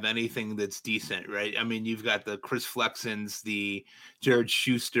that have anything that's decent, right? I mean, you've got the Chris Flexens, the Jared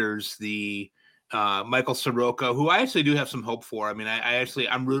Schusters, the Michael Soroka, who I actually do have some hope for. I mean,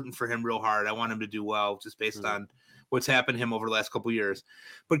 I'm rooting for him real hard. I want him to do well just based on what's happened to him over the last couple of years.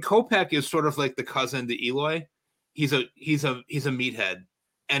 But Kopech is sort of like the cousin to Eloy. He's a meathead,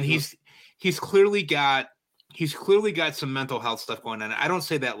 and he's clearly got some mental health stuff going on. I don't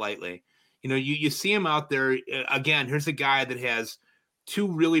say that lightly. You know, you see him out there again. Here's a guy that has 2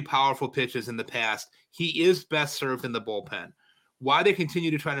 really powerful pitches in the past. He is best served in the bullpen. Why they continue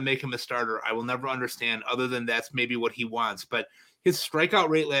to try to make him a starter, I will never understand, other than that's maybe what he wants. But his strikeout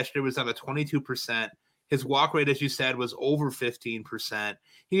rate last year was on a 22%. His walk rate, as you said, was over 15%.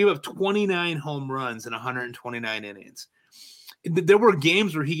 He gave up 29 home runs in 129 innings. There were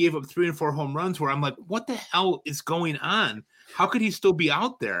games where he gave up 3 and 4 home runs where I'm like, what the hell is going on? How could he still be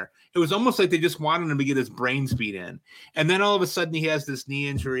out there? It was almost like they just wanted him to get his brains beat in. And then all of a sudden he has this knee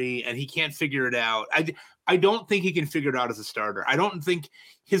injury and he can't figure it out. I don't think he can figure it out as a starter. I don't think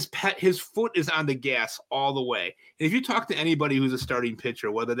his foot is on the gas all the way. And if you talk to anybody who's a starting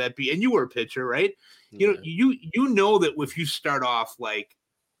pitcher, whether that be, and you were a pitcher, right? Yeah. You know that if you start off like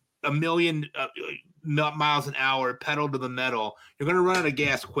a million miles an hour, pedal to the metal, you're going to run out of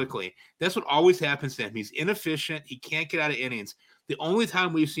gas quickly. That's what always happens to him. He's inefficient. He can't get out of innings. The only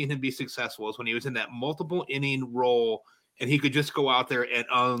time we've seen him be successful is when he was in that multiple inning role and he could just go out there and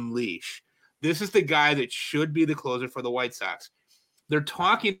unleash. This is the guy that should be the closer for the White Sox. They're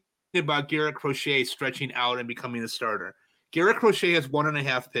talking about Garrett Crochet stretching out and becoming a starter. Garrett Crochet has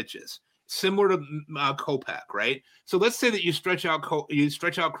 1.5 pitches, similar to Kopech, right? So let's say that you stretch out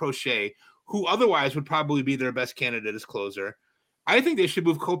Crochet, who otherwise would probably be their best candidate as closer. I think they should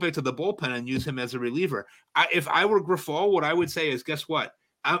move Kopech to the bullpen and use him as a reliever. If I were Grifol, what I would say is, guess what?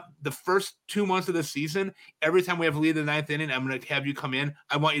 The first 2 months of the season, every time we have a lead in the 9th inning, I'm going to have you come in.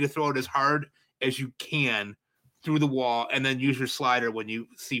 I want you to throw it as hard as you can through the wall and then use your slider when you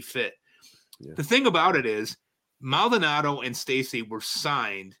see fit. Yeah. The thing about it is Maldonado and Stacy were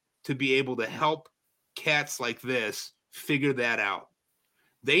signed to be able to help cats like this figure that out.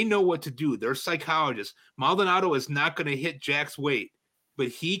 They know what to do. They're psychologists. Maldonado is not going to hit Jack's weight, but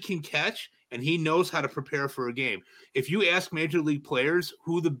he can catch and he knows how to prepare for a game. If you ask major league players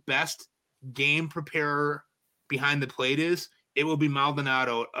who the best game preparer behind the plate is, it will be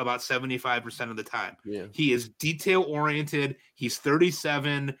Maldonado about 75% of the time. Yeah. He is detail oriented. He's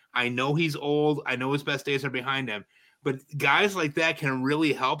 37. I know he's old. I know his best days are behind him, but guys like that can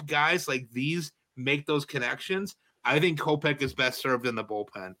really help guys like these make those connections. I think Kopech is best served in the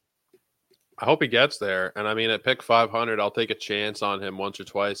bullpen. I hope he gets there. And I mean, at pick 500, I'll take a chance on him once or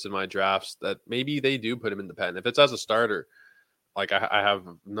twice in my drafts that maybe they do put him in the pen. If it's as a starter, like I have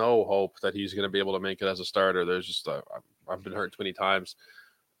no hope that he's going to be able to make it as a starter. There's just I've been hurt too many times.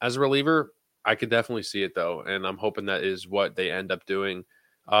 As a reliever, I could definitely see it though. And I'm hoping that is what they end up doing.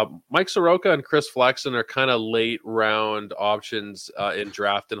 Mike Soroka and Chris Flexen are kind of late round options in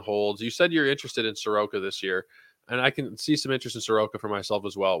draft and holds. You said you're interested in Soroka this year. And I can see some interest in Soroka for myself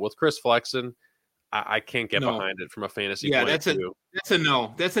as well. With Chris Flexen, I can't get behind it from a fantasy point of view. That's a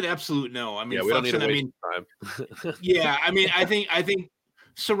no. That's an absolute no. I mean, yeah, we don't need to waste time. Yeah, I mean, I think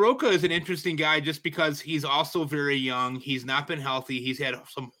Soroka is an interesting guy just because he's also very young. He's not been healthy. He's had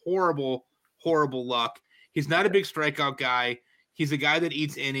some horrible luck. He's not a big strikeout guy. He's a guy that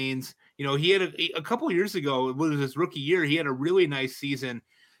eats innings. You know, he had a couple of years ago, it was his rookie year. He had a really nice season.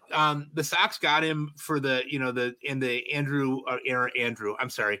 The Sox got him for the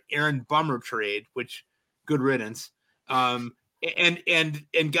Aaron Bummer trade, which good riddance. And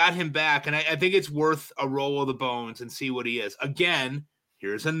got him back. And I think it's worth a roll of the bones and see what he is. Again,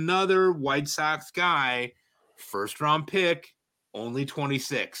 here's another White Sox guy, first round pick, only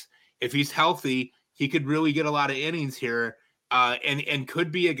 26. If he's healthy, he could really get a lot of innings here. And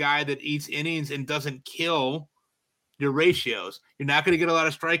could be a guy that eats innings and doesn't kill your ratios. You're not going to get a lot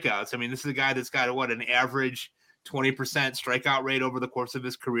of strikeouts. I mean, this is a guy that's got an average 20% strikeout rate over the course of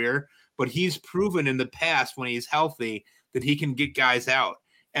his career, but he's proven in the past when he's healthy that he can get guys out.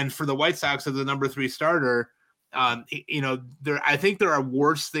 And for the White Sox as the number 3 starter, I think there are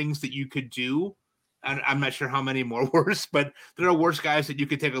worse things that you could do. And I'm not sure how many more worse, but there are worse guys that you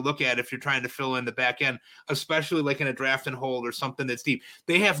could take a look at if you're trying to fill in the back end, especially like in a draft and hold or something that's deep.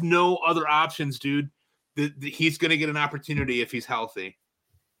 They have no other options, dude. He's going to get an opportunity if he's healthy.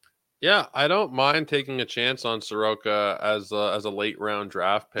 Yeah, I don't mind taking a chance on Soroka as a late round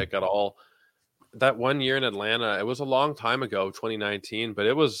draft pick at all. that 1 year in Atlanta, it was a long time ago, 2019, but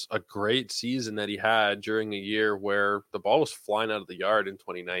it was a great season that he had during a year where the ball was flying out of the yard in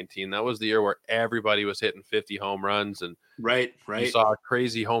 2019. That was the year where everybody was hitting 50 home runs, and Right. you saw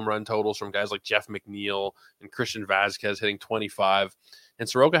crazy home run totals from guys like Jeff McNeil and Christian Vazquez hitting 25. And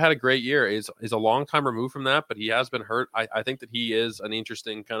Soroka had a great year. He's a long time removed from that, but he has been hurt. I think that he is an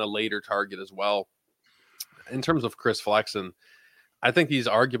interesting kind of later target as well. In terms of Chris Flexen, I think he's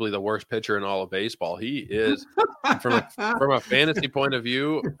arguably the worst pitcher in all of baseball. He is from a fantasy point of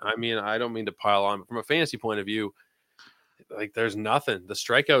view. I mean, I don't mean to pile on, but from a fantasy point of view, like there's nothing. The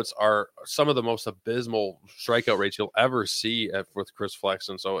strikeouts are some of the most abysmal strikeout rates you'll ever see with Chris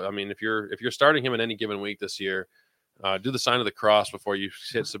Flexen. So, I mean, if you're starting him in any given week this year, do the sign of the cross before you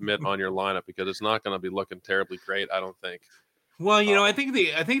hit submit on your lineup, because it's not going to be looking terribly great, I don't think. Well, I think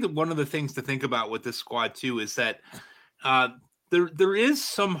that one of the things to think about with this squad too is that there is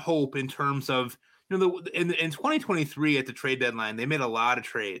some hope in terms of in 2023 at the trade deadline they made a lot of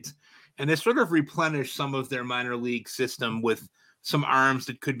trades, and they sort of replenished some of their minor league system with some arms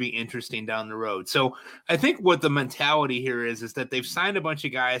that could be interesting down the road. So I think what the mentality here is that they've signed a bunch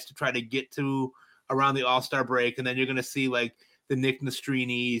of guys to try to get to around the All-Star break, and then you're going to see like the Nick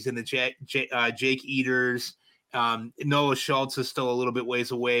Nastrinis and the Jake Eaters. Noah Schultz is still a little bit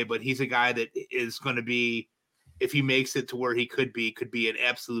ways away, but he's a guy that is going to be, if he makes it to where he could be an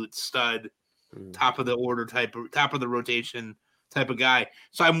absolute stud, top of the order type, top of the rotation type of guy.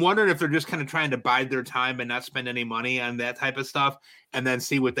 So I'm wondering if they're just kind of trying to bide their time and not spend any money on that type of stuff, and then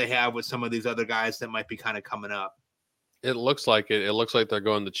see what they have with some of these other guys that might be kind of coming up. It looks like it. It looks like they're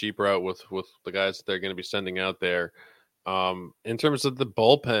going the cheap route with the guys that they're going to be sending out there. In terms of the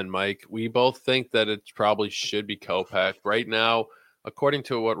bullpen, Mike, we both think that it probably should be Kopech. Right now, according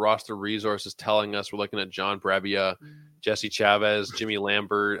to what Roster Resource is telling us, we're looking at John Brebbia, Jesse Chavez, Jimmy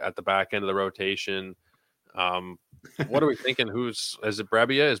Lambert at the back end of the rotation. What are we thinking? Is it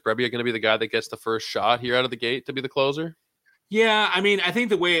Brebbia? Is Brebbia going to be the guy that gets the first shot here out of the gate to be the closer? Yeah, I mean, I think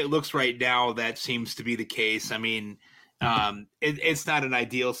the way it looks right now, that seems to be the case. I mean, it's not an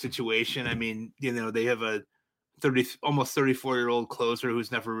ideal situation. I mean, they have a almost 34-year-old closer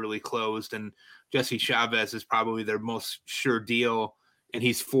who's never really closed, and Jesse Chavez is probably their most sure deal, and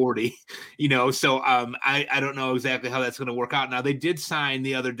he's 40. So I don't know exactly how that's going to work out. Now, they did sign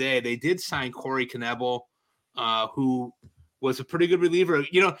the other day. They did sign Corey Knebel, who was a pretty good reliever.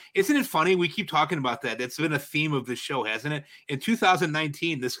 Isn't it funny? We keep talking about that. It's been a theme of the show, hasn't it? In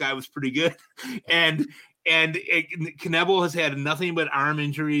 2019, this guy was pretty good, and Knebel has had nothing but arm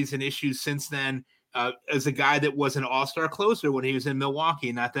injuries and issues since then. As a guy that was an all-star closer when he was in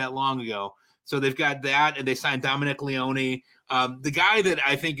Milwaukee not that long ago. So they've got that, and they signed Dominic Leone. The guy that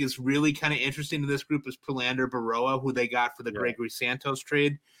I think is really kind of interesting to this group is Prelander Baroa, who they got for the Gregory Santos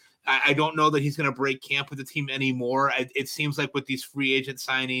trade. I don't know that he's going to break camp with the team anymore. It seems like with these free agent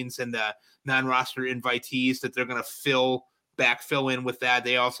signings and the non-roster invitees that they're going to backfill in with that.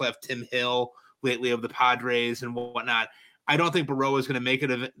 They also have Tim Hill lately of the Padres and whatnot. I don't think Baroa is going to make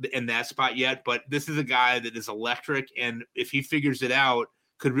it in that spot yet, but this is a guy that is electric, and if he figures it out,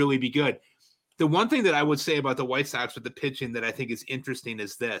 could really be good. The one thing that I would say about the White Sox with the pitching that I think is interesting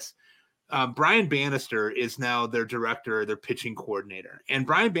is this. Brian Bannister is now their pitching coordinator, and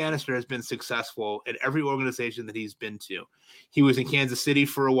Brian Bannister has been successful at every organization that he's been to. He was in Kansas City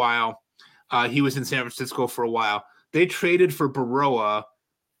for a while. He was in San Francisco for a while. They traded for Baroa,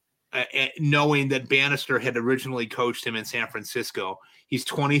 knowing that Bannister had originally coached him in San Francisco. He's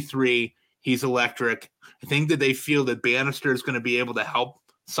 23. He's electric. I think that they feel that Bannister is going to be able to help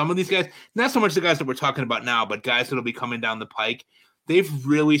some of these guys. Not so much the guys that we're talking about now, but guys that will be coming down the pike. They've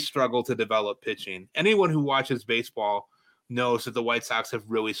really struggled to develop pitching. Anyone who watches baseball knows that the White Sox have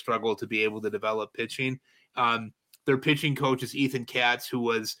really struggled to be able to develop pitching. Their pitching coach is Ethan Katz, who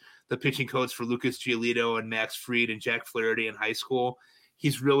was the pitching coach for Lucas Giolito and Max Fried and Jack Flaherty in high school.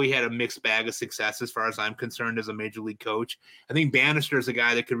 He's really had a mixed bag of success as far as I'm concerned as a major league coach. I think Bannister is a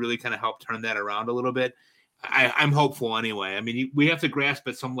guy that could really kind of help turn that around a little bit. I'm hopeful anyway. I mean, we have to grasp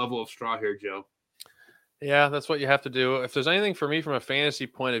at some level of straw here, Joe. Yeah, that's what you have to do. If there's anything for me from a fantasy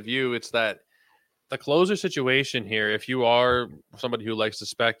point of view, it's that the closer situation here, if you are somebody who likes to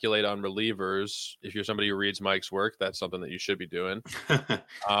speculate on relievers, if you're somebody who reads Mike's work, that's something that you should be doing.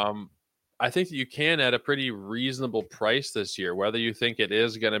 I think that you can at a pretty reasonable price this year, whether you think it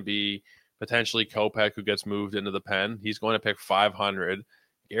is going to be potentially Kopech who gets moved into the pen. He's going to pick 500.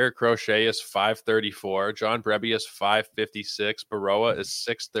 Garrett Crochet is 534. John Brebbia is 556. Baroa is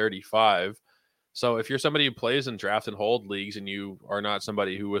 635. So if you're somebody who plays in draft and hold leagues and you are not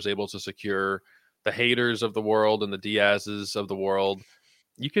somebody who was able to secure the Haters of the world and the Diaz's of the world,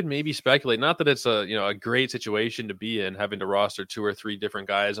 you could maybe speculate, not that it's a great situation to be in, having to roster 2 or 3 different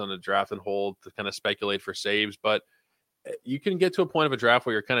guys on a draft and hold to kind of speculate for saves, but you can get to a point of a draft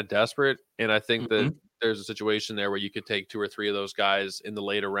where you're kind of desperate. And I think that Mhm. there's a situation there where you could take 2 or 3 of those guys in the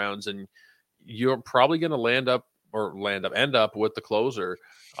later rounds, and you're probably going to end up with the closer.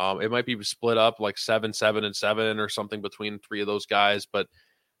 It might be split up like 7-7-7 or something between 3 of those guys, but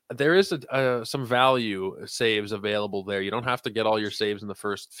there is some value saves available there. You don't have to get all your saves in the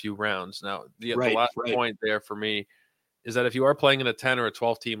first few rounds. Now, the Right, last right. point there for me is that if you are playing in a 10 or a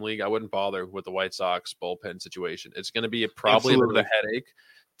 12 team league, I wouldn't bother with the White Sox bullpen situation. It's going to be probably a bit of a headache.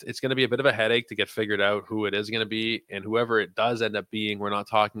 It's going to be a bit of a headache to get figured out who it is going to be, and whoever it does end up being. We're not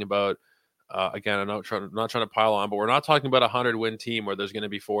talking about again. I'm not trying to pile on, but we're not talking about a 100-win team where there's going to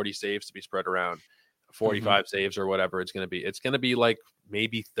be 40 saves to be spread around, 45 saves or whatever it's going to be. It's going to be like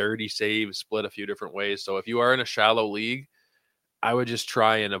maybe 30 saves split a few different ways. So if you are in a shallow league, I would just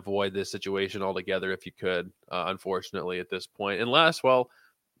try and avoid this situation altogether if you could, unfortunately, at this point. Unless, well,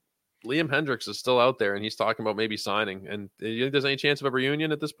 Liam Hendricks is still out there and he's talking about maybe signing. And do you think there's any chance of a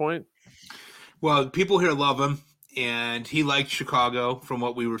reunion at this point? Well, people here love him, and he likes Chicago from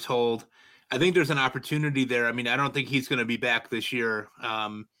what we were told. I think there's an opportunity there. I mean, I don't think he's going to be back this year.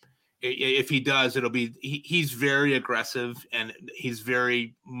 If he does, it'll be he's very aggressive, and he's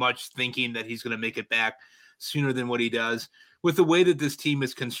very much thinking that he's going to make it back sooner than what he does. With the way that this team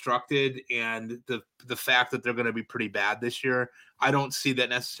is constructed and the fact that they're going to be pretty bad this year, I don't see that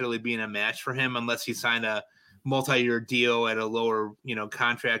necessarily being a match for him unless he signed a multi-year deal at a lower,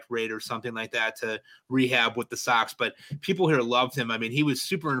 contract rate or something like that to rehab with the Sox. But people here loved him. I mean, he was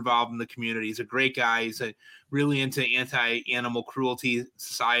super involved in the community. He's a great guy. He's really into anti-animal cruelty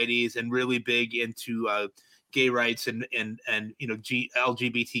societies and really big into gay rights and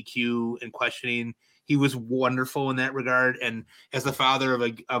LGBTQ and questioning. He was wonderful in that regard. And as the father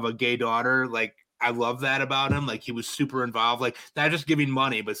of a gay daughter, like, I love that about him. Like, he was super involved, like not just giving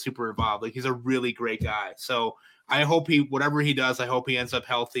money, but super involved. Like, he's a really great guy. So I hope whatever he does, I hope he ends up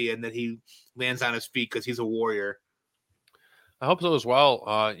healthy and that he lands on his feet because he's a warrior. I hope so as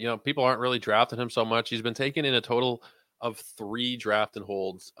well. People aren't really drafting him so much. He's been taken in a total of 3 draft and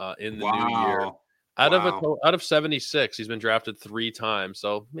holds in the new year. Out of 76, he's been drafted 3 times.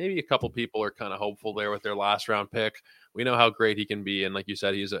 So maybe a couple people are kind of hopeful there with their last round pick. We know how great he can be, and like you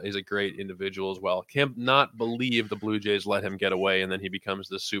said, he's a great individual as well. Can't not believe the Blue Jays let him get away, and then he becomes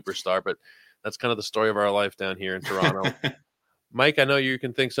the superstar. But that's kind of the story of our life down here in Toronto. Mike, I know you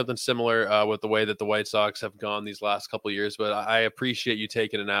can think something similar with the way that the White Sox have gone these last couple of years, but I appreciate you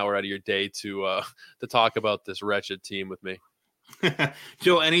taking an hour out of your day to talk about this wretched team with me.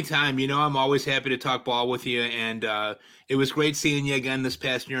 Joe, anytime. I'm always happy to talk ball with you, and it was great seeing you again this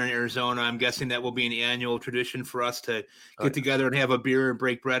past year in Arizona. I'm guessing that will be an annual tradition for us to get together and have a beer and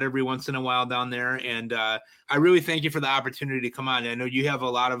break bread every once in a while down there. And I really thank you for the opportunity to come on. I know you've had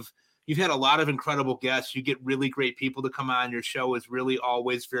a lot of incredible guests. You get really great people to come on. Your show is really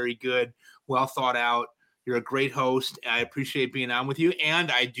always very good, well thought out. You're a great host. I appreciate being on with you, and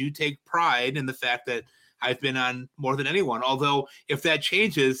I do take pride in the fact that I've been on more than anyone. Although if that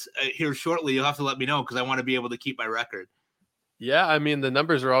changes here shortly, you'll have to let me know because I want to be able to keep my record. Yeah, I mean, the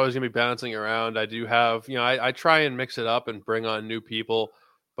numbers are always going to be bouncing around. I do have, I try and mix it up and bring on new people,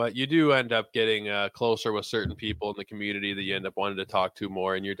 but you do end up getting closer with certain people in the community that you end up wanting to talk to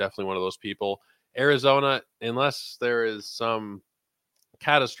more, and you're definitely one of those people. Arizona, unless there is some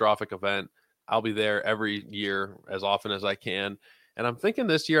catastrophic event, I'll be there every year as often as I can. And I'm thinking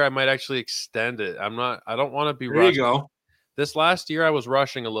this year I might actually extend it. I don't want to be rushed. There you go. This last year I was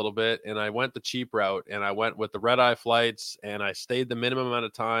rushing a little bit, and I went the cheap route, and I went with the red-eye flights, and I stayed the minimum amount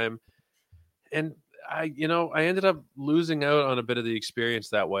of time. And I ended up losing out on a bit of the experience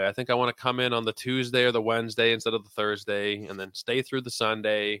that way. I think I want to come in on the Tuesday or the Wednesday instead of the Thursday, and then stay through the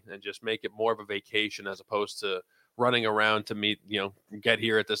Sunday and just make it more of a vacation as opposed to running around to meet, get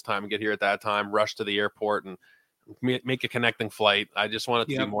here at this time, get here at that time, rush to the airport and make a connecting flight. I just want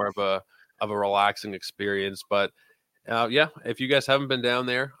it to be more of a relaxing experience. But if you guys haven't been down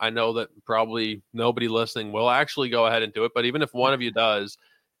there, I know that probably nobody listening will actually go ahead and do it. But even if one of you does,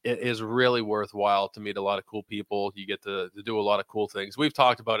 it is really worthwhile to meet a lot of cool people. You get to do a lot of cool things. We've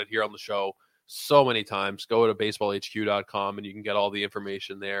talked about it here on the show so many times. Go to baseballhq.com and you can get all the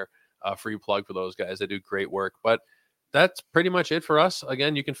information there. Free plug for those guys. They do great work. But that's pretty much it for us.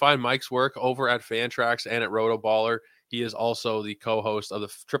 Again, you can find Mike's work over at Fantrax and at Rotoballer. He is also the co-host of the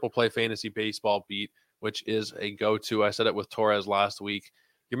Triple Play Fantasy Baseball Beat, which is a go-to. I said it with Torres last week.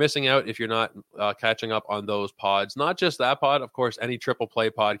 You're missing out if you're not catching up on those pods. Not just that pod, of course, any Triple Play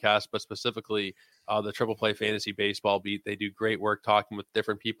podcast, but specifically the Triple Play Fantasy Baseball beat. They do great work talking with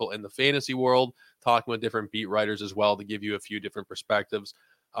different people in the fantasy world, talking with different beat writers as well to give you a few different perspectives.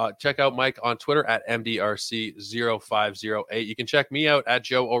 Check out Mike on Twitter at MDRC0508. You can check me out at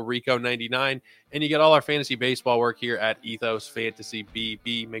Joe Orico99, and you get all our fantasy baseball work here at Ethos Fantasy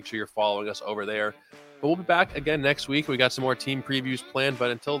BB. Make sure you're following us over there. But we'll be back again next week. We got some more team previews planned,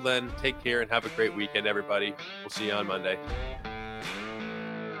 but until then, take care and have a great weekend, everybody. We'll see you on Monday.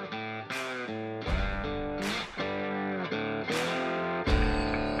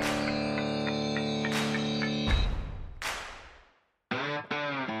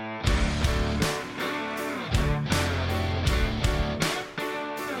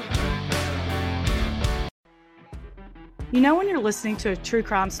 You know when you're listening to a true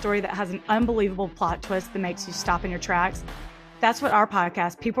crime story that has an unbelievable plot twist that makes you stop in your tracks? That's what our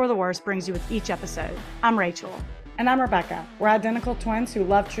podcast, People Are the Worst, brings you with each episode. I'm Rachel. And I'm Rebecca. We're identical twins who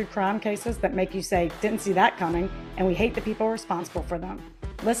love true crime cases that make you say, didn't see that coming, and we hate the people responsible for them.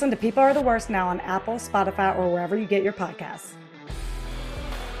 Listen to People Are the Worst now on Apple, Spotify, or wherever you get your podcasts.